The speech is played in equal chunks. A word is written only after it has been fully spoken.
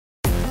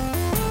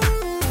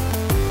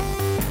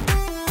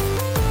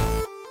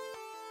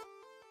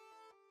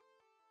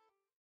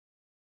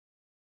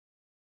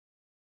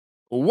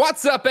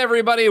What's up,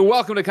 everybody?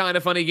 Welcome to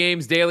Kinda Funny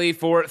Games Daily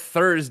for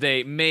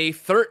Thursday, May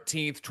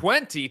 13th,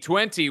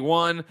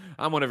 2021.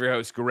 I'm one of your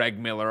hosts, Greg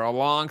Miller,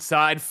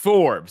 alongside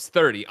Forbes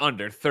 30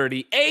 Under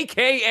 30,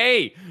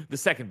 a.k.a. the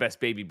second best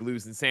baby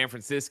blues in San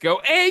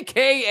Francisco,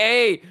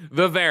 a.k.a.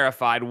 the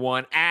verified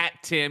one at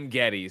Tim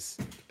Geddes.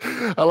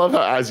 I love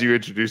how as you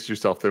introduced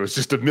yourself, there was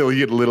just a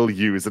million little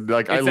U's. And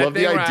I love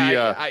the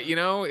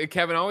idea.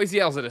 Kevin always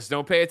yells at us,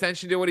 don't pay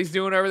attention to what he's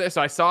doing over there.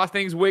 So I saw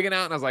things wigging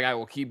out and I was like, I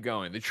will keep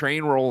going. The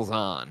train rolls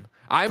on.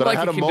 I'm like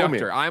a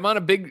conductor. I'm on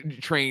a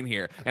big train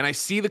here and I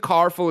see the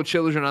car full of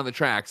children on the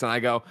tracks and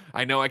I go,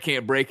 I know I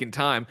can't brake in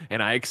time,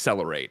 and I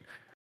accelerate.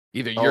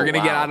 Either you're going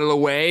to get out of the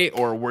way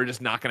or we're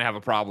just not going to have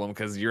a problem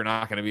because you're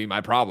not going to be my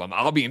problem.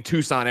 I'll be in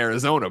Tucson,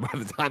 Arizona by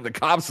the time the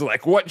cops are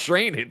like, what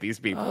train hit these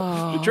people?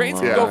 The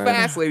trains can go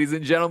fast, ladies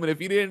and gentlemen. If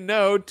you didn't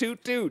know,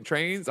 toot toot,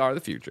 trains are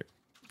the future.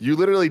 You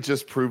literally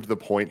just proved the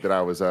point that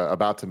I was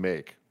about to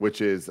make,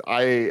 which is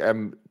I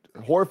am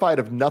horrified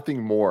of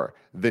nothing more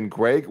than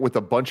Greg with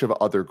a bunch of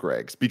other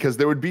Gregs, because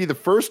there would be the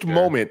first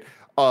moment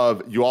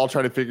of you all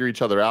trying to figure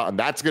each other out, and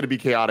that's going to be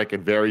chaotic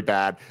and very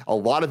bad. A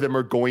lot of them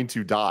are going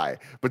to die.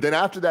 But then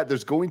after that,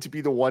 there's going to be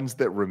the ones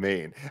that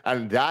remain.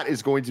 And that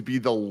is going to be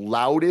the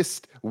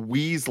loudest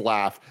wheeze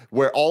laugh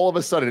where all of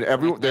a sudden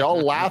they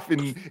all laugh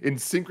in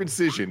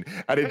synchroncision,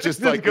 and it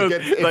just like goes,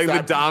 it gets, like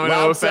the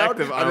domino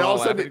effect of all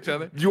laughing at each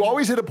other. You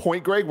always hit a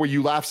point, Greg, where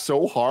you laugh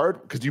so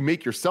hard because you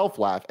make yourself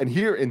laugh. And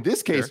here in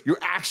this case, you're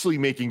actually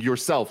making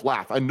yourself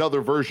laugh,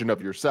 another version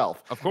of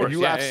yourself. Of course. And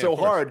you laugh so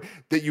hard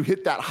that you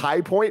hit that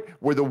high point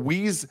where the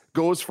wheeze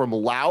goes from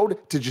loud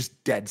to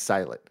just dead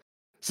silent.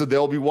 So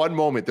there'll be one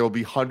moment, there'll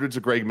be hundreds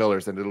of Greg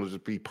Millers, and it'll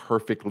just be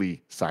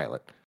perfectly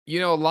silent. You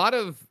know, a lot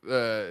of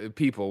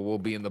people will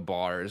be in the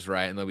bars,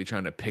 right? And they'll be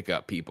trying to pick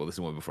up people. This is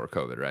one before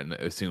COVID, right?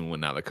 And soon when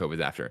now that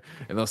COVID's after.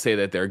 And they'll say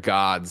that they're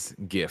God's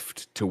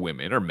gift to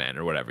women or men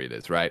or whatever it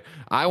is, right?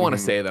 I want to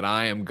say that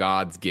I am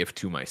God's gift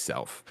to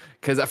myself.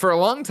 Because for a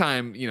long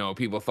time, you know,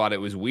 people thought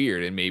it was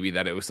weird and maybe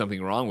that it was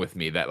something wrong with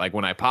me. That like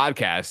when I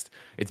podcast,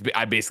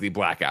 I basically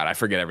black out. I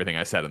forget everything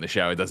I said on the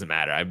show. It doesn't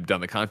matter. I've done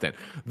the content.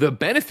 The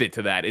benefit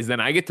to that is then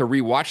I get to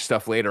rewatch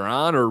stuff later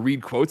on or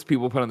read quotes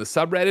people put on the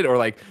subreddit, or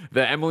like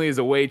the Emily is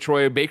Away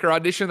Troy Baker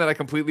audition that I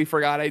completely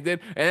forgot I did.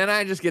 And then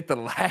I just get to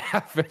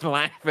laugh and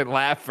laugh and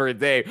laugh for a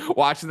day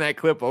watching that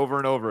clip over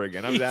and over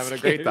again. I'm having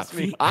a great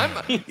time.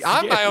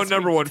 I'm my own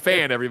number one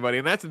fan, everybody.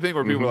 And that's the thing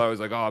where people are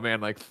always like, oh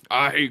man, like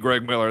I hate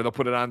Greg Miller. They'll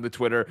put it on the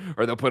Twitter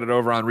or they'll put it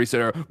over on Reset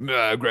or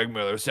Greg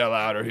Miller sell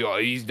out, or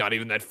he's not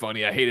even that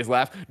funny. I hate his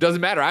laugh.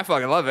 Doesn't matter. I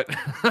fucking love it.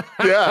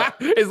 Yeah.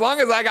 As long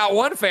as I got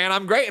one fan,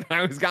 I'm great. And I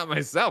always got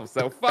myself.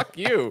 So fuck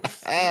you.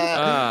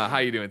 How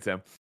you doing,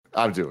 Tim?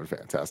 I'm doing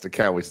fantastic.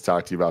 Can't wait to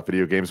talk to you about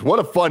video games. What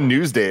a fun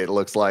news day it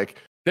looks like.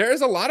 There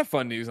is a lot of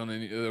fun news on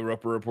the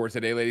Roper Report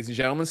today, ladies and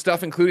gentlemen.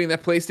 Stuff including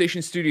that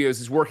PlayStation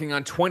Studios is working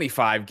on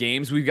 25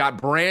 games. We've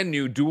got brand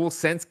new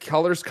DualSense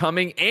colors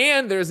coming,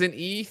 and there's an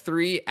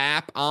E3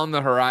 app on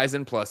the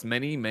horizon, plus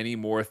many, many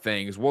more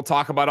things. We'll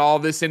talk about all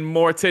this and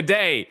more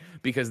today,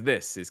 because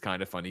this is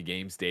Kinda Funny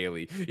Games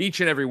Daily.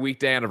 Each and every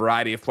weekday on a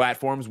variety of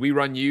platforms, we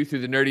run you through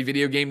the nerdy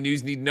video game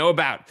news you need to know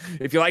about.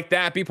 If you like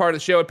that, be part of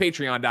the show at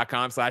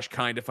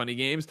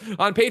patreon.com/kindafunnygames.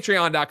 On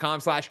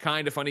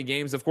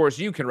patreon.com/kindafunnygames, of course,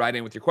 you can write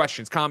in with your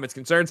questions, comments,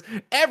 concerns,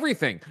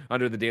 everything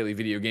under the daily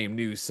video game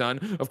news,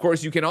 son. Of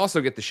course, you can also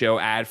get the show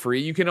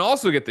ad-free. You can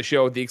also get the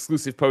show, the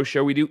exclusive post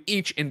show we do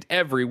each and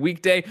every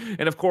weekday.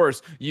 And of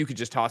course, you could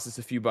just toss us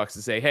a few bucks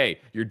and say, hey,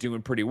 you're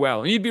doing pretty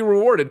well. And you'd be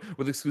rewarded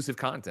with exclusive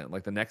content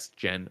like the Next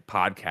Gen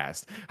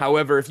podcast.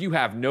 However, if you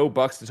have no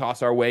bucks to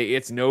toss our way,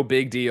 it's no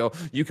big deal.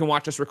 You can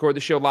watch us record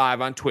the show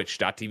live on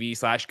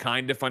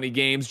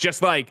twitch.tv/kindafunnygames,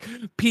 just like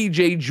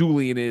PJ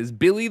Julian is,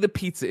 Billy the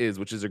Pizza is,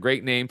 which is a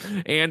great name,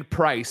 and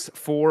Price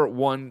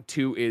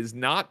 412 is,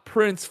 not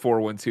Prince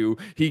 412.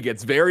 He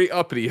gets very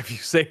uppity if you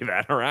say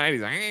that, all right?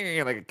 He's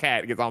like a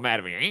cat. He gets all mad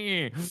at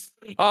me.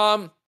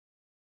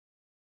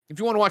 If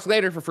you want to watch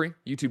later for free,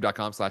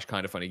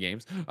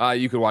 youtube.com/kindafunnygames.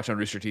 You could watch on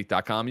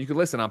roosterteeth.com. You could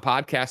listen on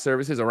podcast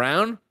services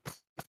around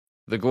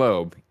the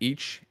globe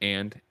each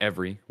and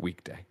every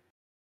weekday.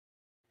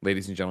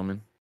 Ladies and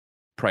gentlemen,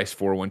 Price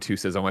 412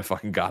 says, oh my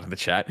fucking God, in the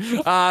chat.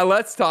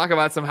 Let's talk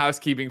about some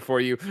housekeeping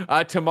for you.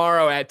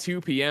 Tomorrow at 2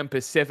 p.m.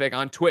 Pacific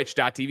on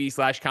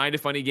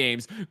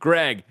twitch.tv/kindafunnygames,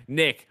 Greg,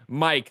 Nick,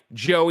 Mike,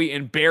 Joey,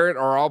 and Barrett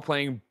are all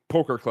playing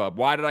Poker Club.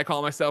 Why did I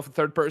call myself a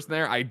third person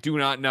there? I do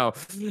not know.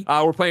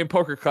 We're playing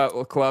Poker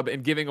Club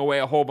and giving away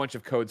a whole bunch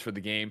of codes for the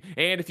game.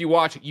 And if you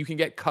watch, you can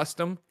get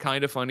custom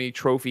Kinda Funny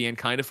trophy and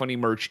Kinda Funny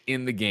merch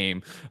in the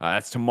game.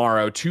 That's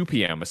tomorrow, 2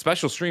 p.m., a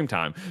special stream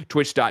time,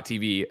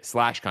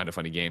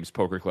 twitch.tv/kindafunnygames,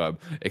 Poker Club,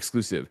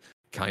 exclusive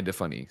Kinda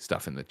Funny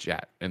stuff in the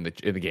chat, in the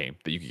game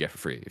that you can get for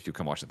free if you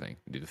come watch the thing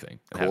and do the thing.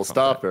 Cool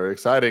stuff. Very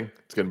exciting.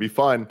 It's going to be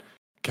fun.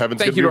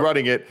 Kevin's going to be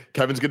running it.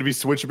 Kevin's going to be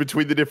switching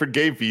between the different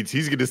game feeds.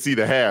 He's going to see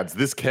the hands.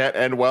 This can't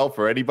end well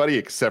for anybody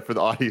except for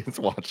the audience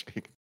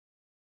watching.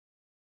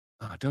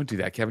 Oh, don't do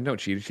that, Kevin. Don't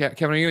cheat.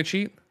 Kevin, are you going to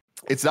cheat?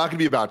 It's not going to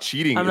be about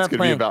cheating. It's going to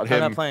be about him.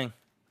 I'm not playing.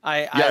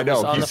 I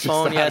was on the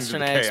phone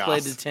yesterday. I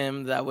explained to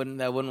Tim that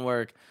wouldn't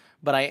work.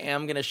 but I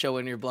am going to show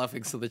when you're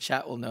bluffing so the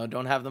chat will know.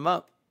 Don't have them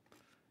up.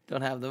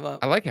 Don't have them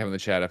up. I like having the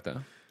chat up,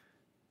 though.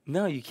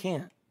 No, you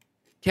can't.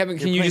 Kevin,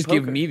 can you just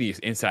give me the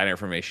inside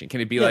information?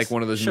 Can it be like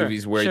one of those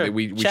movies where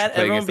we chat, should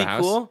play against the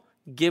house? Cool.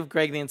 Give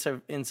Greg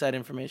the inside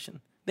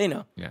information. They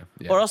know. Yeah.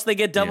 Or else they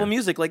get double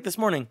music like this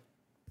morning.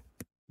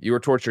 You were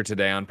tortured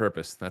today on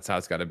purpose. That's how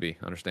it's got to be.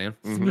 Understand?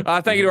 Thank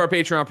you to our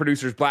Patreon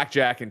producers,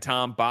 Blackjack and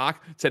Tom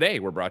Bach. Today,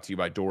 we're brought to you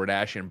by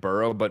DoorDash and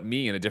Burrow, but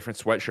me in a different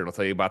sweatshirt. I'll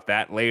tell you about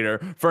that later.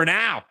 For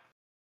now,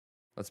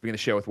 let's begin the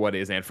show with what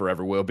is and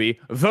forever will be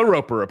the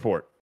Roper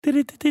Report.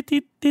 Time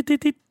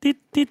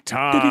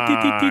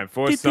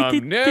for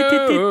some news.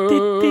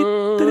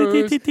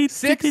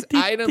 6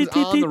 items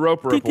on the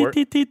Roper Report.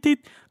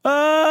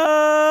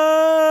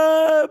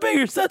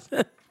 Bigger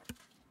sunset.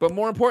 But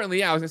more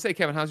importantly, I was going to say,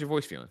 Kevin, how's your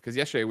voice feeling? Because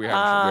yesterday we had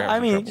I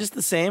mean, trouble. just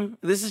the same.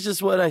 This is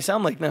just what I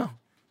sound like now.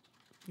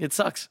 It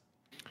sucks.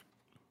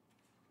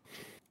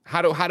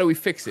 How do we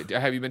fix it?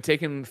 Have you been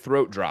taking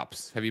throat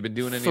drops? Have you been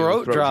doing any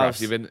throat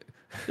drops? You've been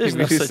There's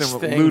no such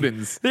thing.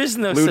 Ludens. There's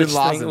no Luden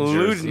such thing.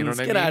 lozenges, Ludens. You know what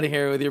I Get mean? out of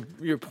here with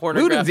your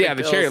pornographic Ludens, yeah,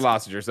 the pills. cherry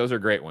lozenges. Those are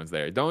great ones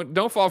there.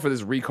 Don't fall for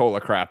this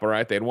Ricola crap, all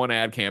right? They had one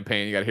ad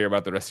campaign. You got to hear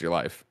about the rest of your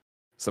life.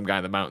 Some guy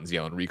in the mountains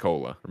yelling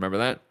Ricola. Remember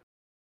that?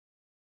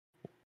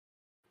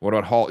 What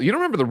about Hall? You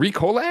don't remember the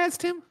Ricola ads,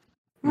 Tim?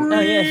 Oh,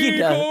 yeah, he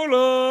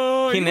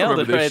does. He nailed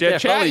it right there.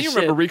 Chat? Holy You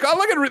remember shit. Ricola?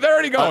 Look at they're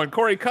already going.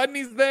 Corey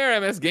Cudney's there.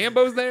 MS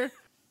Gambo's there.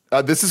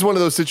 This is one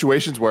of those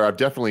situations where I've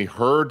definitely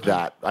heard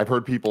that. I've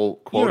heard people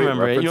quote You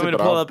remember it. You want me to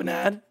but pull up an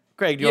ad?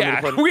 Greg, do you want me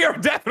to pull it? We are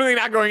definitely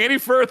not going any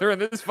further in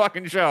this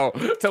fucking show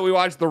until we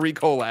watch the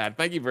Ricola ad.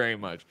 Thank you very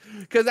much.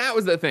 Because that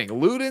was the thing.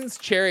 Luden's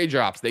cherry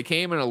drops. They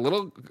came in a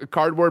little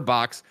cardboard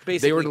box.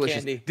 Basically they were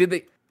delicious. candy.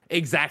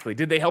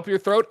 Did they help your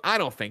throat? I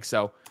don't think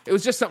so. It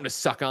was just something to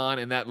suck on,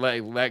 and that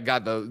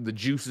got the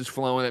juices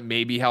flowing that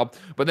maybe helped.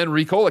 But then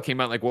Ricola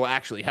came out like, will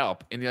actually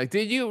help. And you're like,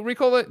 did you,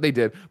 Ricola? They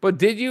did. But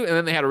did you? And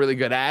then they had a really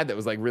good ad that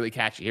was like really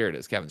catchy. Here it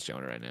is. Kevin's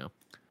showing it right now.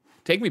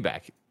 Take me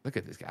back. Look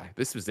at this guy.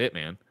 This was it,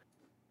 man.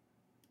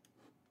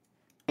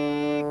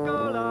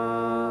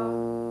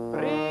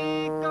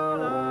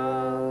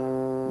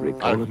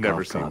 Ricola I've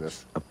never cough seen drops,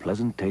 this. a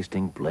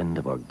pleasant-tasting blend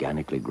of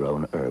organically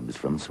grown herbs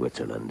from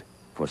Switzerland.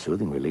 For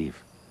soothing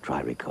relief,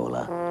 try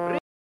Ricola.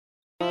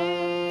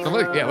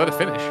 Let it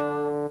finish.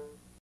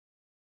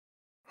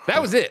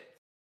 That was it.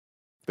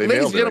 They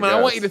Ladies nailed and gentlemen, it,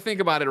 I want you to think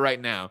about it right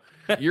now.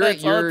 You're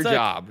at That's all it your took.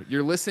 job.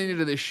 You're listening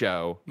to this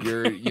show.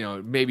 You're,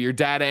 maybe your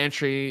data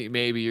entry,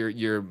 maybe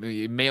your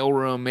mail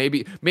room,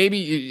 maybe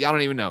I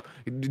don't even know.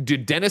 Do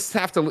dentists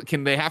have to?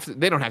 Can they have to?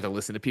 They don't have to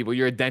listen to people.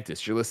 You're a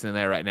dentist. You're listening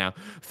there right now.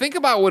 Think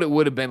about what it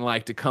would have been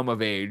like to come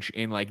of age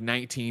in like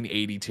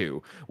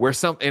 1982, where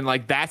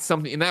that's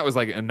something, and that was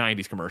like a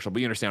 90s commercial.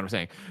 But you understand what I'm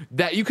saying?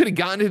 That you could have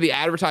gotten to the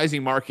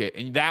advertising market,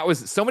 and that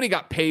was somebody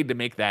got paid to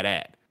make that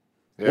ad.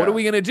 Yeah. What are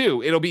we going to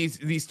do? It'll be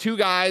these two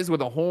guys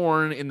with a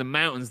horn in the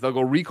mountains. They'll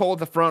go Ricola at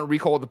the front,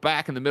 Ricola at the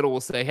back. In the middle, we'll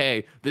say,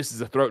 hey, this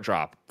is a throat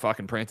drop.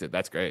 Fucking print it.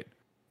 That's great.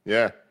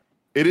 Yeah.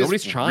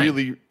 Nobody's is trying.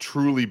 really,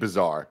 truly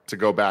bizarre to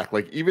go back.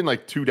 Like, even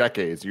like 2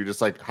 decades, you're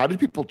just like, how did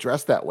people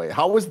dress that way?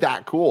 How was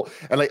that cool?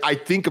 And like, I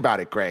think about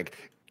it, Greg,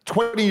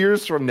 20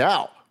 years from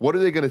now, what are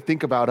they going to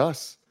think about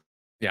us?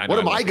 Yeah. I know, What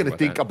am I going to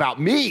think about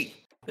me?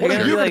 They're What are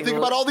gonna you be going like, to think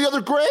about all the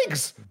other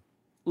Gregs?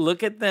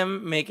 Look at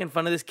them making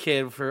fun of this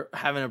kid for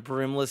having a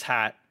brimless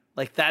hat.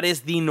 Like, that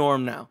is the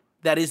norm now.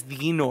 That is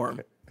the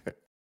norm.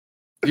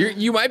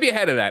 You might be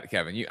ahead of that,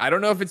 Kevin. I don't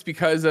know if it's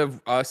because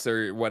of us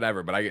or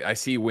whatever, but I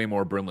see way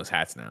more brimless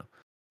hats now.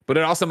 But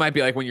it also might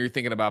be like when you're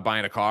thinking about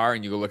buying a car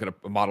and you go look at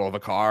a model of a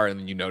car and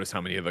then you notice how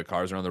many of the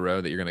cars are on the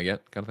road that you're going to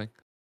get, kind of thing.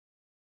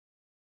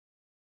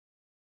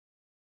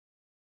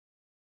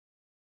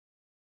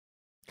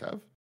 Kev?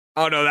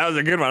 Oh no, that was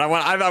a good one.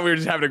 I thought we were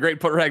just having a great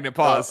pregnant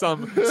pause.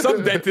 Some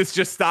dentists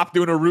just stopped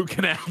doing a root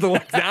canal to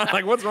look down.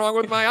 Like, what's wrong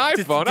with my iPhone?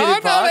 did Oh it no,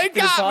 pause? they Did it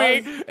got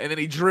pause? me. And then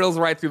he drills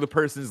right through the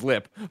person's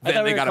lip. Then thought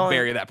they we were got to calling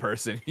bury that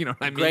person. You know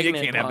what I mean? Greg You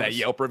made can't have that pause.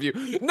 Yelp review.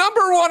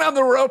 Number 1 on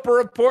the Roper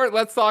Report.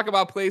 Let's talk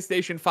about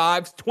PlayStation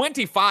 5's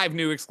 25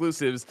 new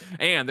exclusives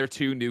and their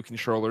 2 new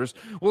controllers.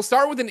 We'll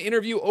start with an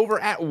interview over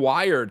at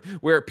Wired,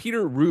 where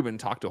Peter Rubin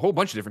talked to a whole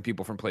bunch of different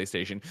people from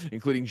PlayStation,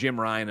 including Jim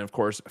Ryan and, of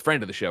course, a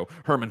friend of the show,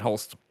 Herman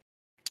Hulst.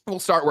 We'll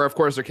start where, of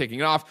course, they're kicking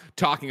it off,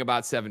 talking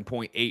about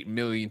 7.8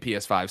 million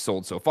PS5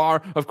 sold so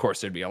far. Of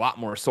course, there'd be a lot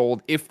more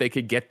sold if they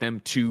could get them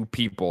to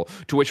people.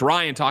 To which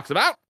Ryan talks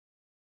about,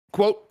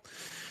 quote,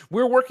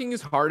 we're working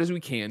as hard as we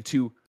can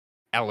to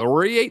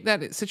ameliorate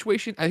that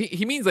situation. I think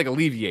he means like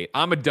alleviate.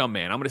 I'm a dumb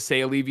man. I'm going to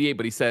say alleviate,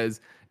 but he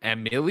says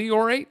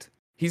ameliorate.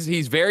 He's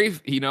very,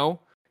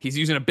 he's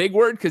using a big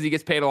word because he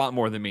gets paid a lot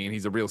more than me, and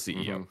he's a real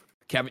CEO. Mhm.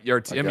 Kevin,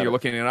 you're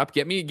looking it up.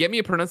 Get me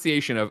a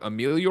pronunciation of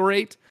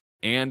ameliorate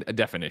and a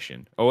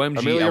definition. OMG,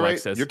 Ameliorate,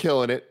 Alexis. you're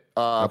killing it.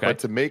 Okay. But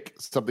to make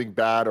something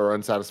bad or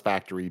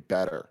unsatisfactory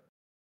better.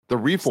 The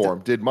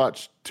reform did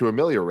much to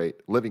ameliorate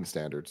living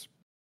standards.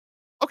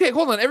 Okay,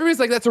 hold on. Everybody's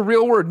like, that's a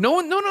real word. No.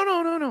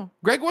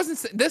 no.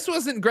 This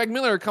wasn't Greg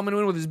Miller coming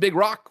in with his big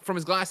rock from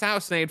his glass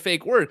house saying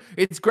fake word.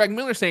 It's Greg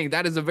Miller saying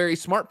that is a very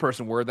smart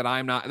person word that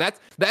I'm not.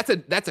 That's a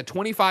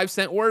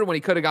 25-cent word when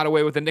he could have got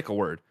away with a nickel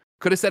word.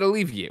 Could have said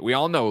alleviate. We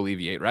all know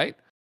alleviate, right?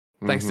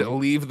 Thanks to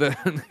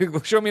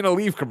show me an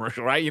Aleve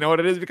commercial, right? You know what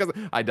it is? Because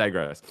I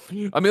digress.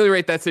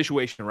 Ameliorate that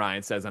situation,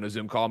 Ryan says on a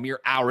Zoom call mere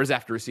hours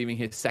after receiving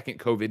his second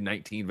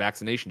COVID-19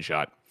 vaccination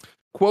shot.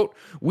 Quote,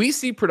 we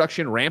see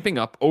production ramping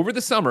up over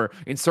the summer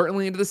and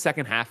certainly into the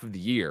second half of the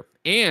year.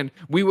 And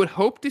we would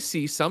hope to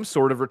see some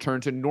sort of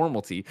return to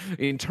normalcy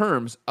in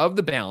terms of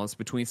the balance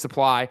between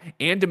supply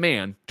and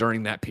demand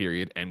during that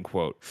period, end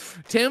quote.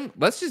 Tim,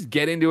 let's just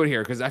get into it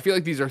here because I feel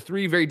like these are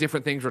three very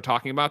different things we're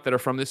talking about that are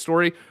from this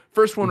story.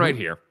 First one right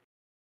here.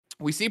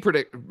 We see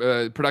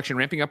production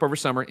ramping up over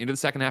summer into the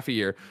second half of the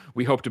year.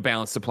 We hope to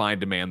balance supply and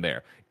demand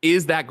there.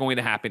 Is that going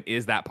to happen?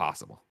 Is that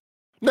possible?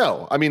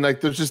 No. I mean, like,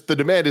 there's just the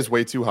demand is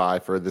way too high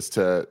for this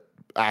to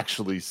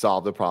actually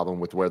solve the problem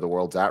with where the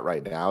world's at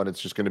right now. And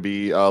it's just going to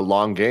be a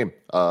long game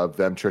of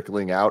them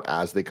trickling out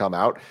as they come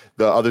out.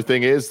 The other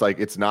thing is, like,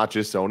 it's not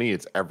just Sony,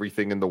 it's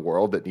everything in the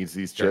world that needs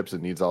these chips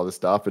and needs all this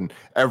stuff. And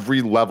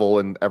every level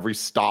and every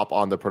stop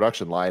on the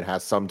production line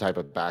has some type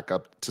of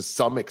backup to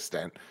some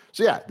extent.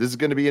 So yeah, this is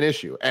going to be an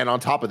issue. And on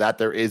top of that,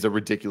 there is a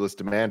ridiculous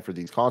demand for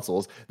these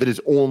consoles that is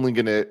only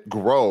going to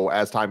grow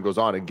as time goes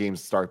on and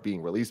games start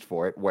being released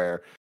for it,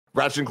 where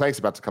Ratchet & Clank's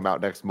about to come out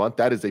next month.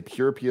 That is a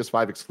pure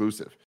PS5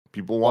 exclusive.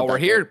 People want While we're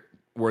here,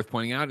 worth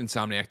pointing out,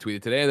 Insomniac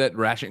tweeted today that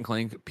Ratchet &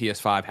 Clank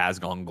PS5 has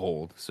gone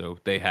gold. So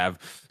they have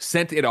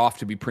sent it off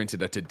to be printed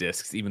to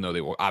discs, even though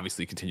they will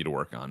obviously continue to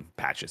work on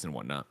patches and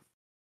whatnot.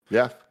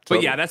 Yeah. But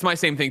totally. yeah, that's my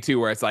same thing too,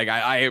 where it's like,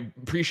 I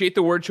appreciate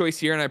the word choice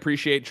here and I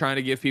appreciate trying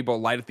to give people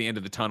light at the end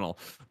of the tunnel.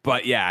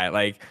 But yeah,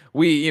 like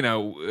we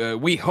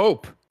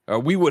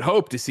would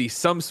hope to see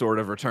some sort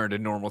of return to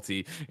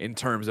normalcy in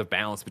terms of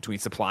balance between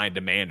supply and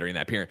demand during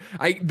that period.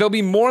 There'll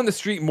be more on the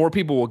street, more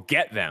people will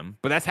get them,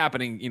 but that's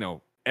happening,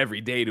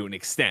 every day to an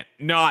extent,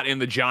 not in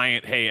the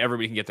giant, hey,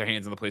 everybody can get their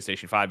hands on the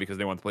PlayStation 5 because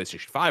they want the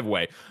PlayStation 5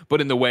 way,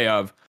 but in the way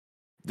of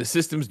the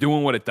system's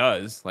doing what it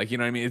does. Like, you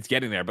know what I mean? It's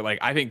getting there. But like,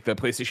 I think the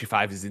PlayStation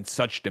 5 is in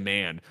such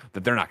demand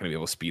that they're not going to be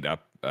able to speed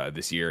up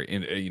this year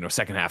in,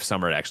 second half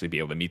summer to actually be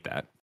able to meet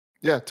that.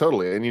 Yeah,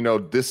 totally.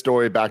 And, this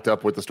story backed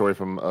up with the story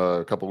from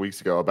a couple of weeks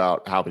ago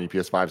about how many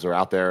PS5s are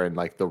out there and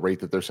like the rate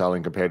that they're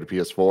selling compared to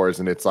PS4s.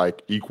 And it's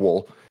like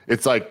equal.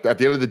 It's like at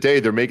the end of the day,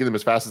 they're making them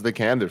as fast as they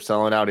can. They're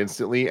selling out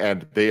instantly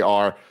and they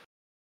are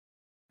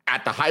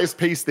at the highest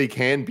pace they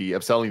can be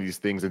of selling these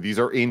things. And these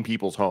are in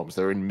people's homes.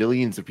 They're in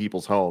millions of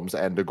people's homes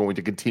and they're going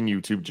to continue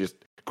to just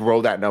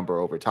grow that number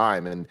over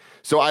time. And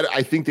so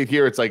I think that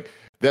here it's like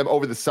them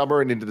over the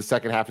summer and into the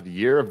second half of the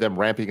year of them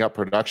ramping up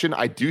production.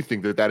 I do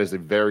think that is a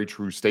very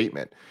true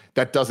statement.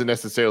 That doesn't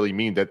necessarily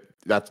mean that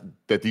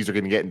these are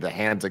going to get into the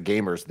hands of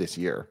gamers this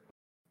year,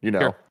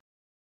 Sure.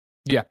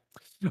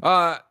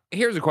 Yeah.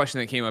 Here's a question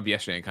that came up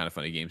yesterday in Kind of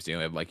Funny Games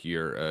Daily. I'd like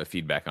your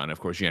feedback on. Of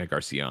course, Janet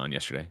Garcia on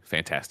yesterday.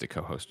 Fantastic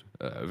co-host.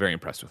 Very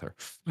impressed with her.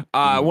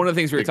 One of the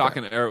things we were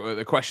talking, or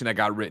the question that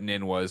got written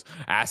in was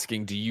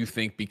asking, do you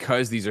think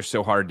because these are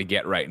so hard to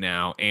get right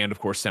now, and of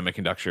course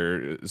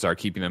semiconductors are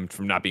keeping them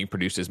from not being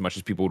produced as much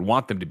as people would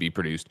want them to be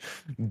produced,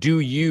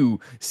 do you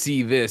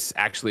see this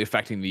actually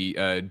affecting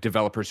the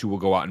developers who will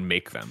go out and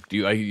make them? Do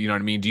you know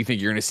what I mean? Do you think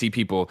you're going to see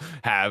people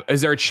is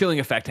there a chilling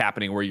effect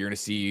happening where you're going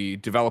to see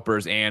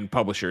developers and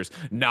publishers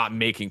not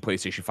making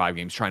PlayStation 5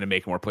 games, trying to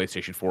make more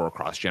PlayStation 4 or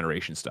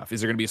cross-generation stuff? Is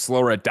there going to be a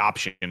slower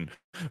adoption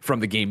from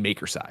the game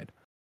maker side?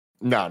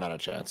 No, not a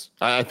chance.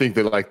 I think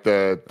that like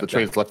the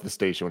train's left the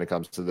station when it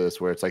comes to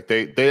this, where it's like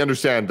they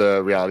understand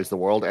the realities of the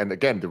world. And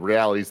again, the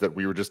realities that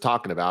we were just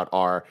talking about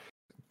are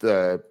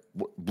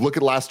look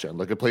at last gen,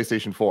 look at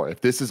PlayStation 4.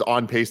 If this is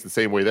on pace the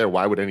same way there,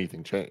 why would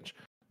anything change?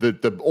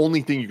 The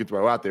only thing you could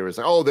throw out there is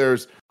like, oh,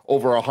 there's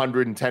over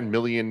 110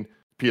 million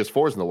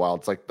PS4s in the wild.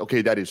 It's like,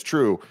 okay, that is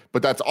true,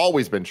 but that's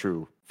always been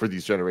true for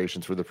these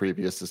generations for the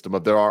previous system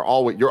of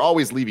you're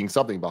always leaving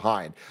something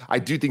behind. I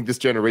do think this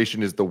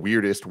generation is the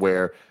weirdest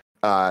where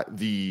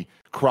the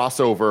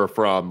crossover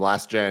from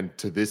last gen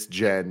to this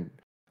gen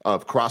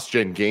of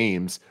cross-gen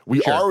games,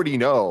 we already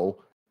know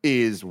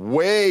is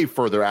way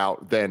further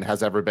out than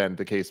has ever been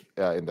the case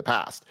in the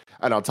past.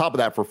 And on top of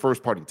that, for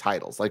first-party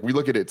titles, like we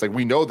look at it, it's like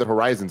we know that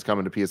Horizon's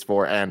coming to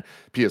PS4 and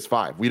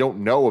PS5. We don't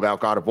know about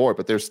God of War,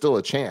 but there's still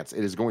a chance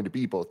it is going to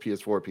be both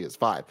PS4 and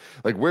PS5.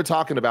 Like we're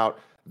talking about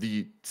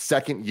the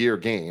second-year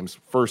games,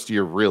 first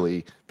year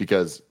really,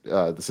 because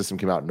the system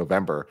came out in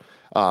November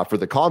for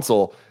the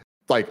console.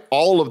 Like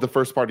all of the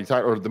first-party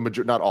titles,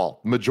 or not all,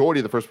 majority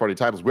of the first-party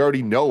titles, we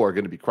already know are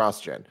going to be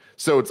cross-gen.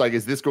 So it's like,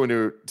 is this going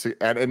to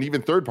and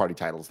even third-party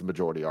titles, the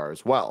majority are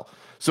as well.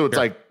 So it's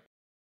like,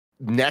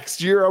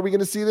 next year, are we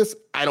going to see this?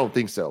 I don't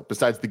think so.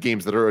 Besides the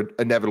games that are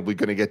inevitably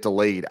going to get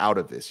delayed out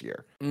of this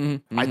year.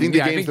 Mm-hmm. I think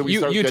the games that we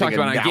start getting talked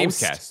about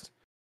announced, on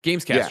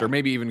Gamescast, or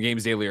maybe even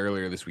Games Daily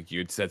earlier this week, you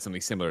had said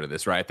something similar to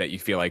this, right? That you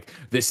feel like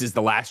this is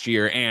the last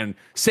year, and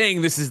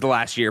saying this is the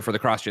last year for the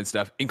cross-gen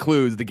stuff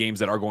includes the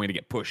games that are going to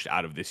get pushed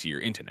out of this year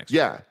into next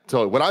year. Yeah,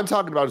 totally. What I'm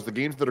talking about is the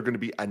games that are going to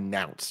be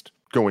announced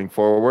going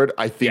forward,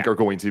 I think are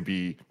going to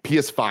be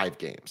PS5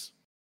 games.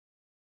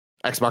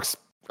 Xbox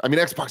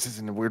is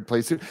in a weird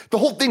place too. The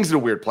whole thing's in a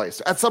weird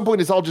place. At some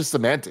point, it's all just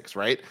semantics,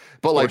 right?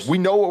 But like, we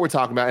know what we're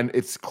talking about, and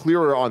it's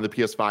clearer on the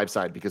PS5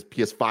 side because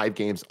PS5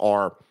 games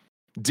are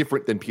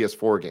different than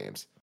PS4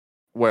 games.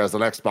 Whereas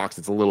on Xbox,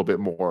 it's a little bit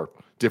more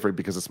different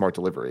because of smart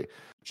delivery.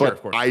 Sure,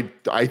 but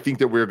I think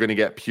that we're going to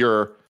get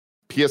pure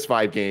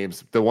PS5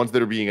 games, the ones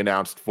that are being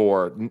announced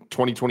for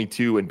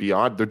 2022 and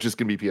beyond. They're just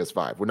going to be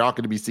PS5. We're not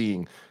going to be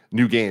seeing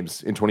new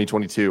games in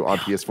 2022 on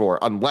PS4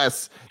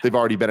 unless they've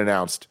already been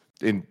announced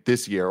in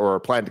this year or are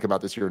planned to come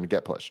out this year and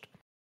get pushed.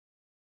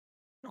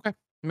 Okay,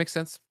 makes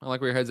sense. I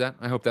like where your head's at.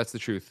 I hope that's the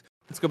truth.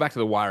 Let's go back to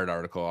the Wired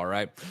article, all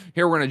right?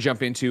 Here we're going to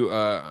jump into,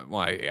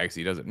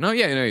 actually he doesn't. No,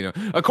 yeah, no, you know.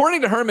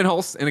 According to Herman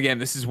Hulst, and again,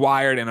 this is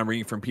Wired, and I'm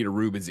reading from Peter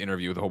Rubin's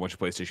interview with a whole bunch of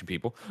PlayStation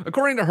people.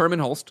 According to Herman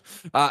Hulst,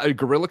 a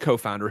Guerrilla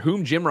co-founder,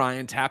 whom Jim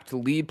Ryan tapped to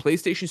lead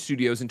PlayStation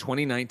Studios in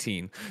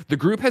 2019, the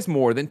group has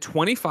more than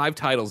 25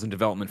 titles in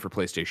development for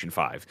PlayStation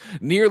 5,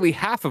 nearly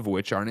half of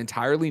which are an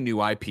entirely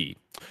new IP.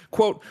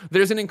 Quote,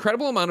 there's an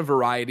incredible amount of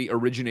variety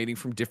originating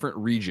from different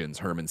regions,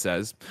 Herman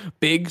says.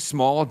 Big,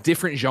 small,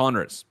 different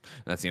genres.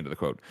 That's the end of the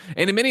quote.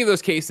 And in many of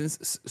those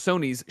cases,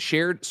 Sony's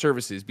shared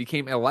services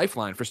became a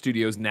lifeline for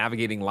studios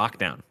navigating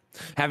lockdown.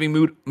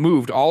 Having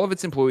moved all of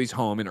its employees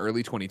home in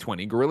early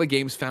 2020, Guerrilla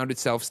Games found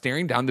itself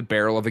staring down the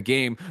barrel of a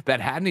game that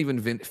hadn't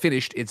even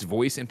finished its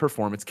voice and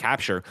performance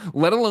capture,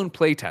 let alone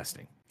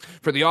playtesting.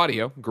 For the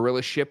audio,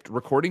 Guerrilla shipped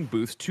recording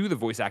booths to the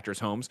voice actors'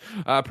 homes.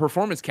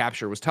 Performance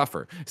capture was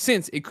tougher,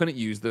 since it couldn't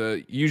use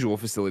the usual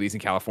facilities in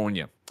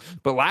California.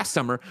 But last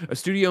summer, the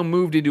studio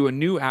moved into a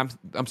new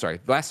Amsterdam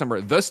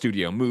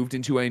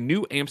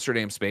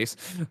space,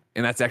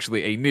 and that's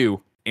actually a new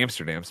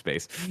Amsterdam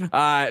space.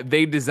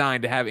 They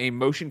designed to have a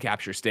motion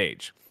capture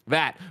stage.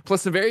 That,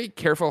 plus some very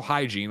careful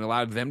hygiene,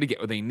 allowed them to get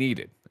what they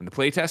needed. And the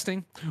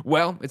playtesting?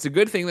 Well, it's a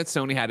good thing that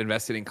Sony had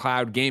invested in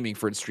cloud gaming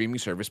for its streaming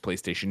service,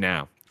 PlayStation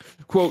Now.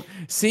 Quote,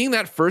 seeing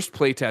that first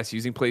playtest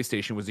using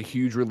PlayStation was a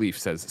huge relief,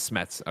 says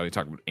Smets. We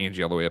talked about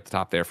Angie all the way up the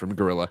top there from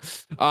Guerrilla.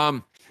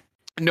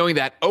 Knowing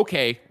that,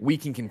 okay, we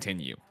can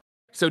continue.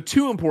 So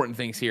two important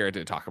things here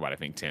to talk about, I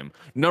think, Tim.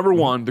 Number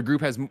one, the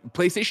group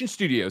PlayStation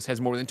Studios has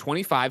more than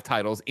 25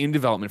 titles in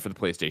development for the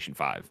PlayStation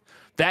 5.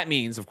 That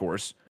means, of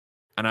course,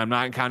 and I'm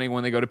not counting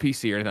when they go to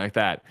PC or anything like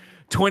that,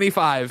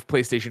 25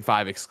 PlayStation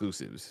 5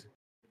 exclusives.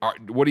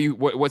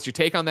 What's your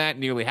take on that?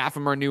 Nearly half of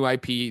them are new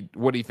IP.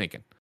 What are you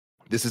thinking?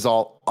 This is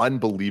all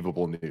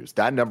unbelievable news.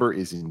 That number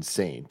is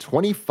insane.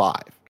 25,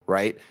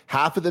 right?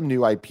 Half of them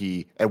new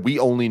IP, and we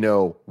only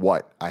know,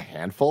 what, a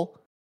handful?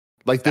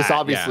 Like, this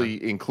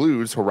obviously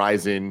includes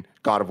Horizon,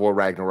 God of War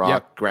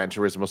Ragnarok, Gran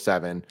Turismo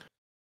 7.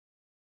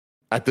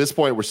 At this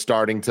point, we're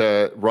starting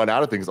to run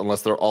out of things,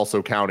 unless they're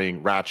also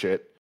counting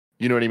Ratchet.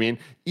 You know what I mean?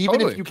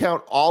 Even if you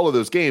count all of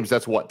those games,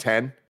 that's what,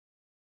 10?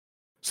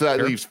 So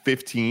that leaves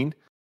 15.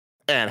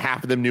 And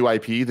half of them new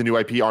IP. The new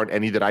IP aren't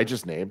any that I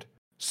just named.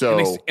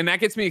 So, and that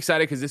gets me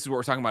excited because this is what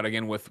we're talking about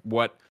again with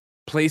what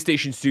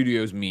PlayStation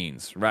Studios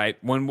means, right?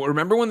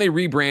 Remember when they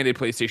rebranded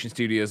PlayStation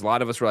Studios, a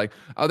lot of us were like,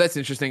 oh, that's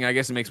interesting. I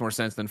guess it makes more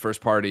sense than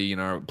first party,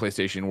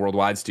 PlayStation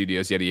Worldwide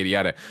Studios, yada, yada,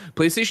 yada.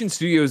 PlayStation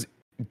Studios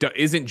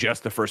isn't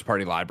just the first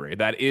party library.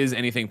 That is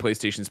anything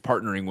PlayStation's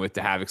partnering with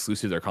to have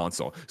exclusive to their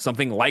console.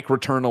 Something like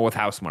Returnal with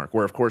Housemarque,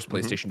 where of course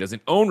PlayStation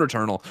doesn't own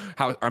Returnal.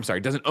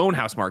 Doesn't own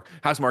Housemarque.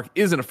 Housemarque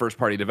isn't a first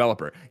party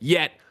developer.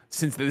 Yet,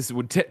 since this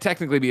would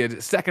technically be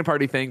a second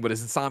party thing, but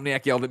as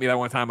Insomniac yelled at me that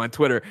one time on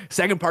Twitter,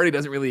 second party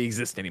doesn't really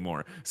exist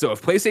anymore. So if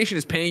PlayStation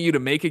is paying you to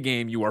make a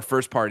game, you are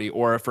first party,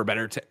 or for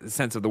better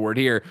sense of the word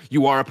here,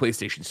 you are a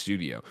PlayStation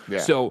studio. Yeah.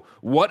 So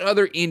what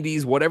other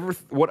indies, what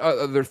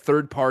other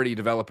third party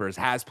developers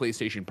has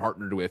PlayStation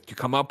partnered with to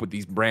come up with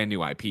these brand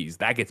new IPs?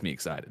 That gets me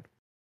excited.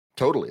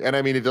 Totally. And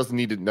I mean, it doesn't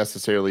need to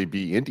necessarily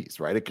be indies,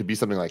 right? It could be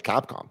something like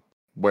Capcom,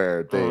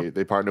 where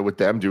they partner with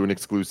them, do an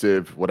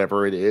exclusive,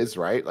 whatever it is,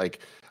 right?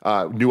 Like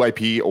new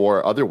IP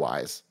or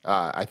otherwise.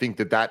 I think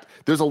that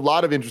there's a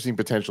lot of interesting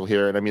potential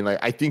here. And I mean, like,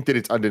 I think that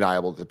it's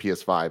undeniable that the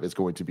PS5 is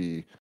going to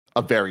be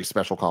a very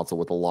special console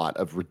with a lot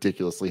of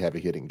ridiculously heavy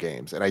hitting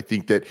games. And I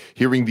think that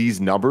hearing these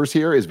numbers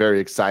here is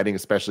very exciting,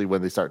 especially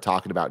when they start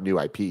talking about new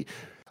IP.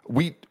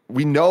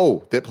 We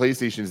know that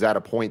PlayStation is at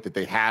a point that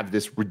they have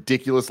this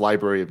ridiculous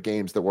library of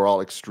games that we're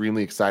all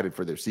extremely excited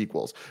for their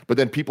sequels. But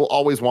then people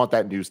always want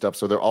that new stuff,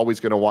 so they're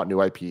always going to want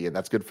new IP, and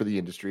that's good for the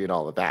industry and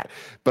all of that.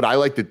 But I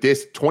like that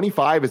this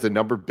 25 is a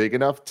number big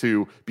enough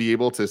to be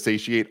able to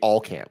satiate all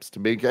camps, to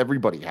make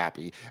everybody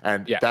happy.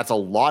 And that's a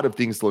lot of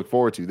things to look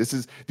forward to.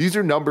 These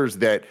are numbers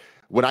that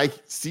when I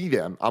see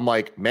them, I'm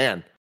like,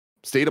 man,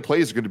 state of play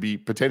is going to be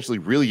potentially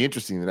really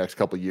interesting in the next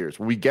couple of years.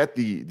 When we get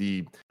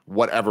the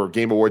whatever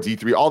Game Awards,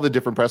 E3, all the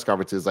different press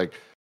conferences, like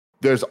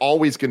there's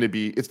always going to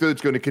be, it's going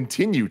to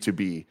continue to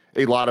be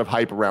a lot of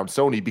hype around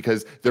Sony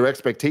because their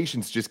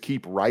expectations just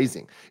keep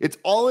rising. It's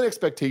all an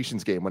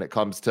expectations game when it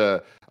comes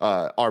to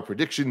our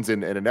predictions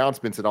and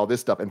announcements and all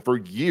this stuff. And for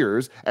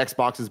years,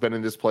 Xbox has been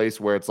in this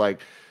place where it's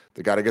like,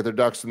 They got to get their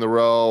ducks in the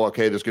row.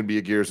 Okay, there's going to be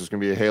a Gears, there's going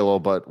to be a Halo,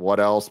 but what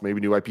else? Maybe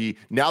new IP.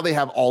 Now they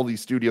have all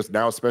these studios.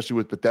 Now, especially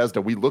with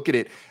Bethesda, we look at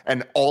it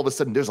and all of a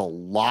sudden there's a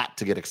lot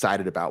to get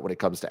excited about when it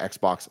comes to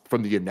Xbox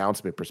from the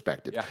announcement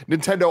perspective. Yeah.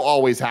 Nintendo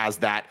always has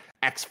that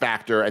X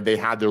factor, and they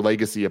had their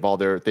legacy of all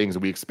their things,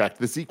 and we expect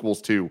the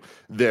sequels to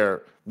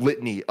their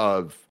litany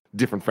of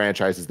different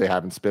franchises they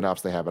have and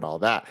spin-offs they have and all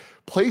that.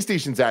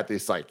 PlayStation's at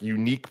this like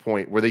unique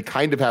point where they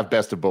kind of have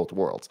best of both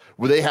worlds,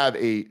 where they have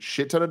a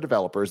shit ton of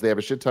developers, they have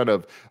a shit ton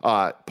of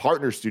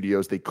partner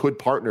studios they could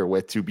partner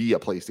with to be a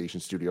PlayStation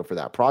studio for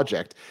that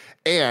project,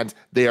 and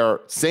they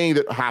are saying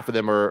that half of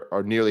them are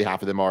nearly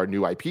half of them are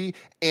new IP,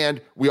 and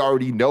we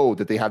already know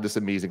that they have this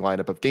amazing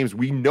lineup of games.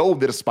 We know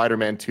that a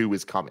Spider-Man 2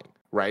 is coming,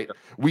 right?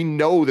 We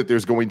know that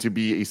there's going to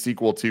be a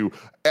sequel to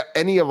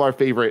any of our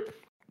favorite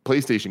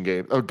PlayStation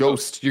game,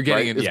 Ghost. You're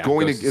getting right?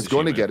 It's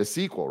going to get a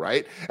sequel,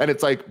 right? And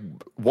it's like,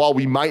 while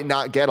we might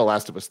not get a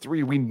Last of Us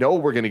 3, we know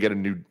we're going to get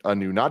a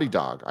new Naughty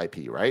Dog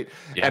IP, right?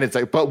 Yeah. And it's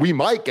like, but we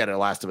might get a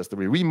Last of Us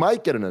 3, we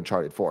might get an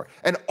Uncharted 4,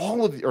 and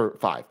or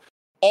 5.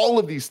 All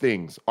of these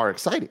things are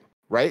exciting,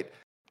 right?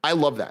 I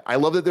love that. I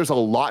love that there's a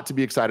lot to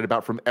be excited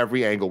about from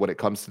every angle when it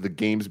comes to the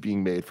games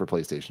being made for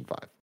PlayStation 5.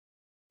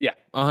 Yeah,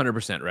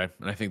 100%, right?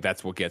 And I think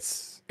that's what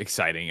gets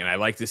exciting. And I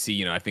like to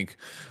see, I think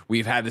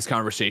we've had this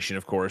conversation,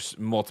 of course,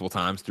 multiple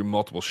times through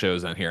multiple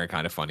shows on here and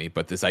Kind of Funny,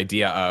 but this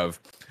idea of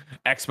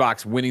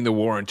Xbox winning the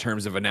war in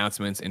terms of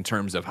announcements, in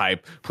terms of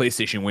hype,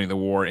 PlayStation winning the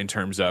war in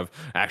terms of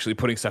actually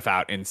putting stuff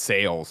out in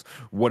sales.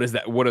 What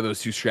do those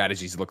two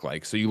strategies look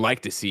like? So you like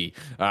to see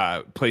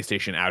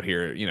PlayStation out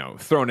here,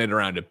 throwing it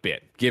around a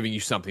bit, giving you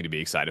something to be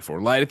excited for.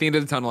 Light at the end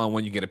of the tunnel on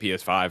when you get a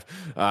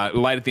PS5.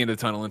 Light at the end of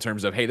the tunnel in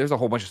terms of, hey, there's a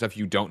whole bunch of stuff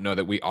you don't know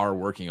that we are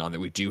working on, that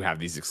we do have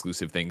these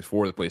exclusive things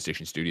for the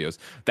PlayStation studios.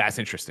 That's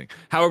interesting.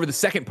 However, the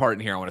second part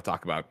in here I want to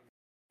talk about,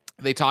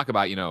 they talk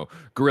about,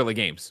 Guerrilla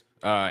Games.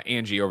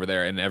 Angie over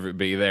there and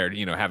everybody there,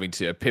 having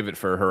to pivot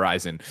for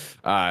Horizon,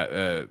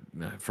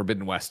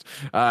 Forbidden West.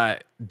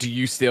 Do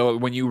you still,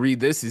 when you read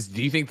this,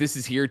 do you think this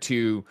is here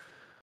to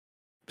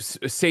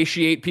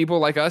satiate people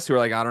like us who are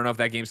like, I don't know if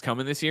that game's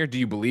coming this year? Do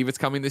you believe it's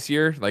coming this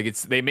year? Like,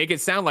 they make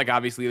it sound like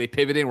obviously they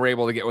pivoted and were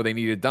able to get what they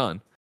needed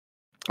done.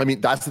 I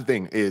mean, that's the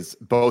thing, is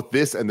both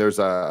this and there's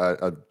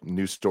a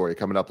news story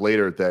coming up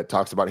later that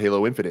talks about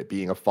Halo Infinite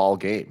being a fall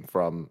game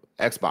from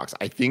Xbox.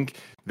 I think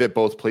that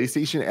both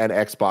PlayStation and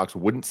Xbox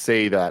wouldn't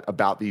say that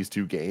about these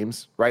two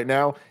games right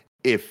now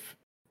if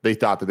they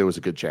thought that there was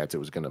a good chance it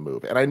was going to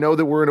move. And I know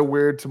that we're in a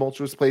weird,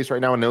 tumultuous place right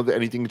now. I know that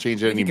anything can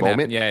change at any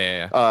moment.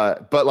 Yeah.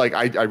 But like,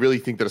 I really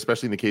think that,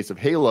 especially in the case of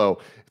Halo,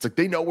 it's like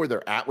they know where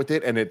they're at with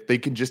it, and they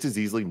can just as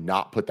easily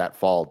not put that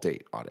fall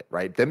date on it,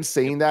 right? Them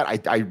saying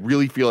that, I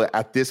really feel that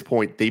at this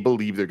point, they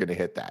believe they're going to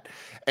hit that.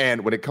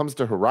 And when it comes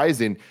to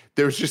Horizon,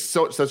 there's just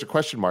such a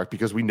question mark,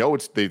 because we know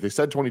they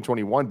said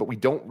 2021, but we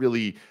don't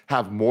really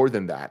have more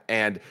than that.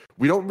 And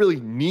we don't really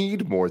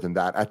need more than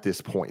that at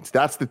this point.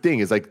 That's the thing,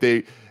 is like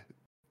they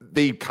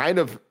kind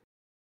of,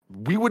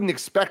 we wouldn't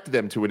expect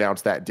them to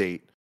announce that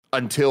date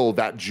until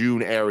that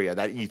June area,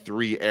 that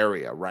E3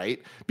 area,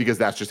 right? Because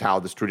that's just how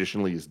this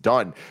traditionally is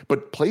done.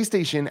 But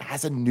PlayStation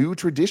has a new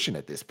tradition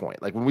at this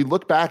point. Like, when we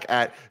look back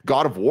at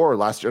God of War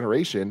last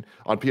generation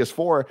on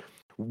PS4,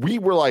 we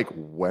were like,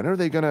 when are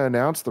they going to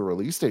announce the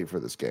release date for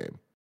this game?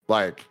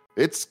 Like,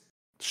 it's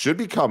should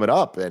be coming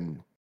up,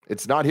 and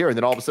it's not here. And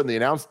then all of a sudden they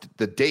announced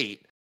the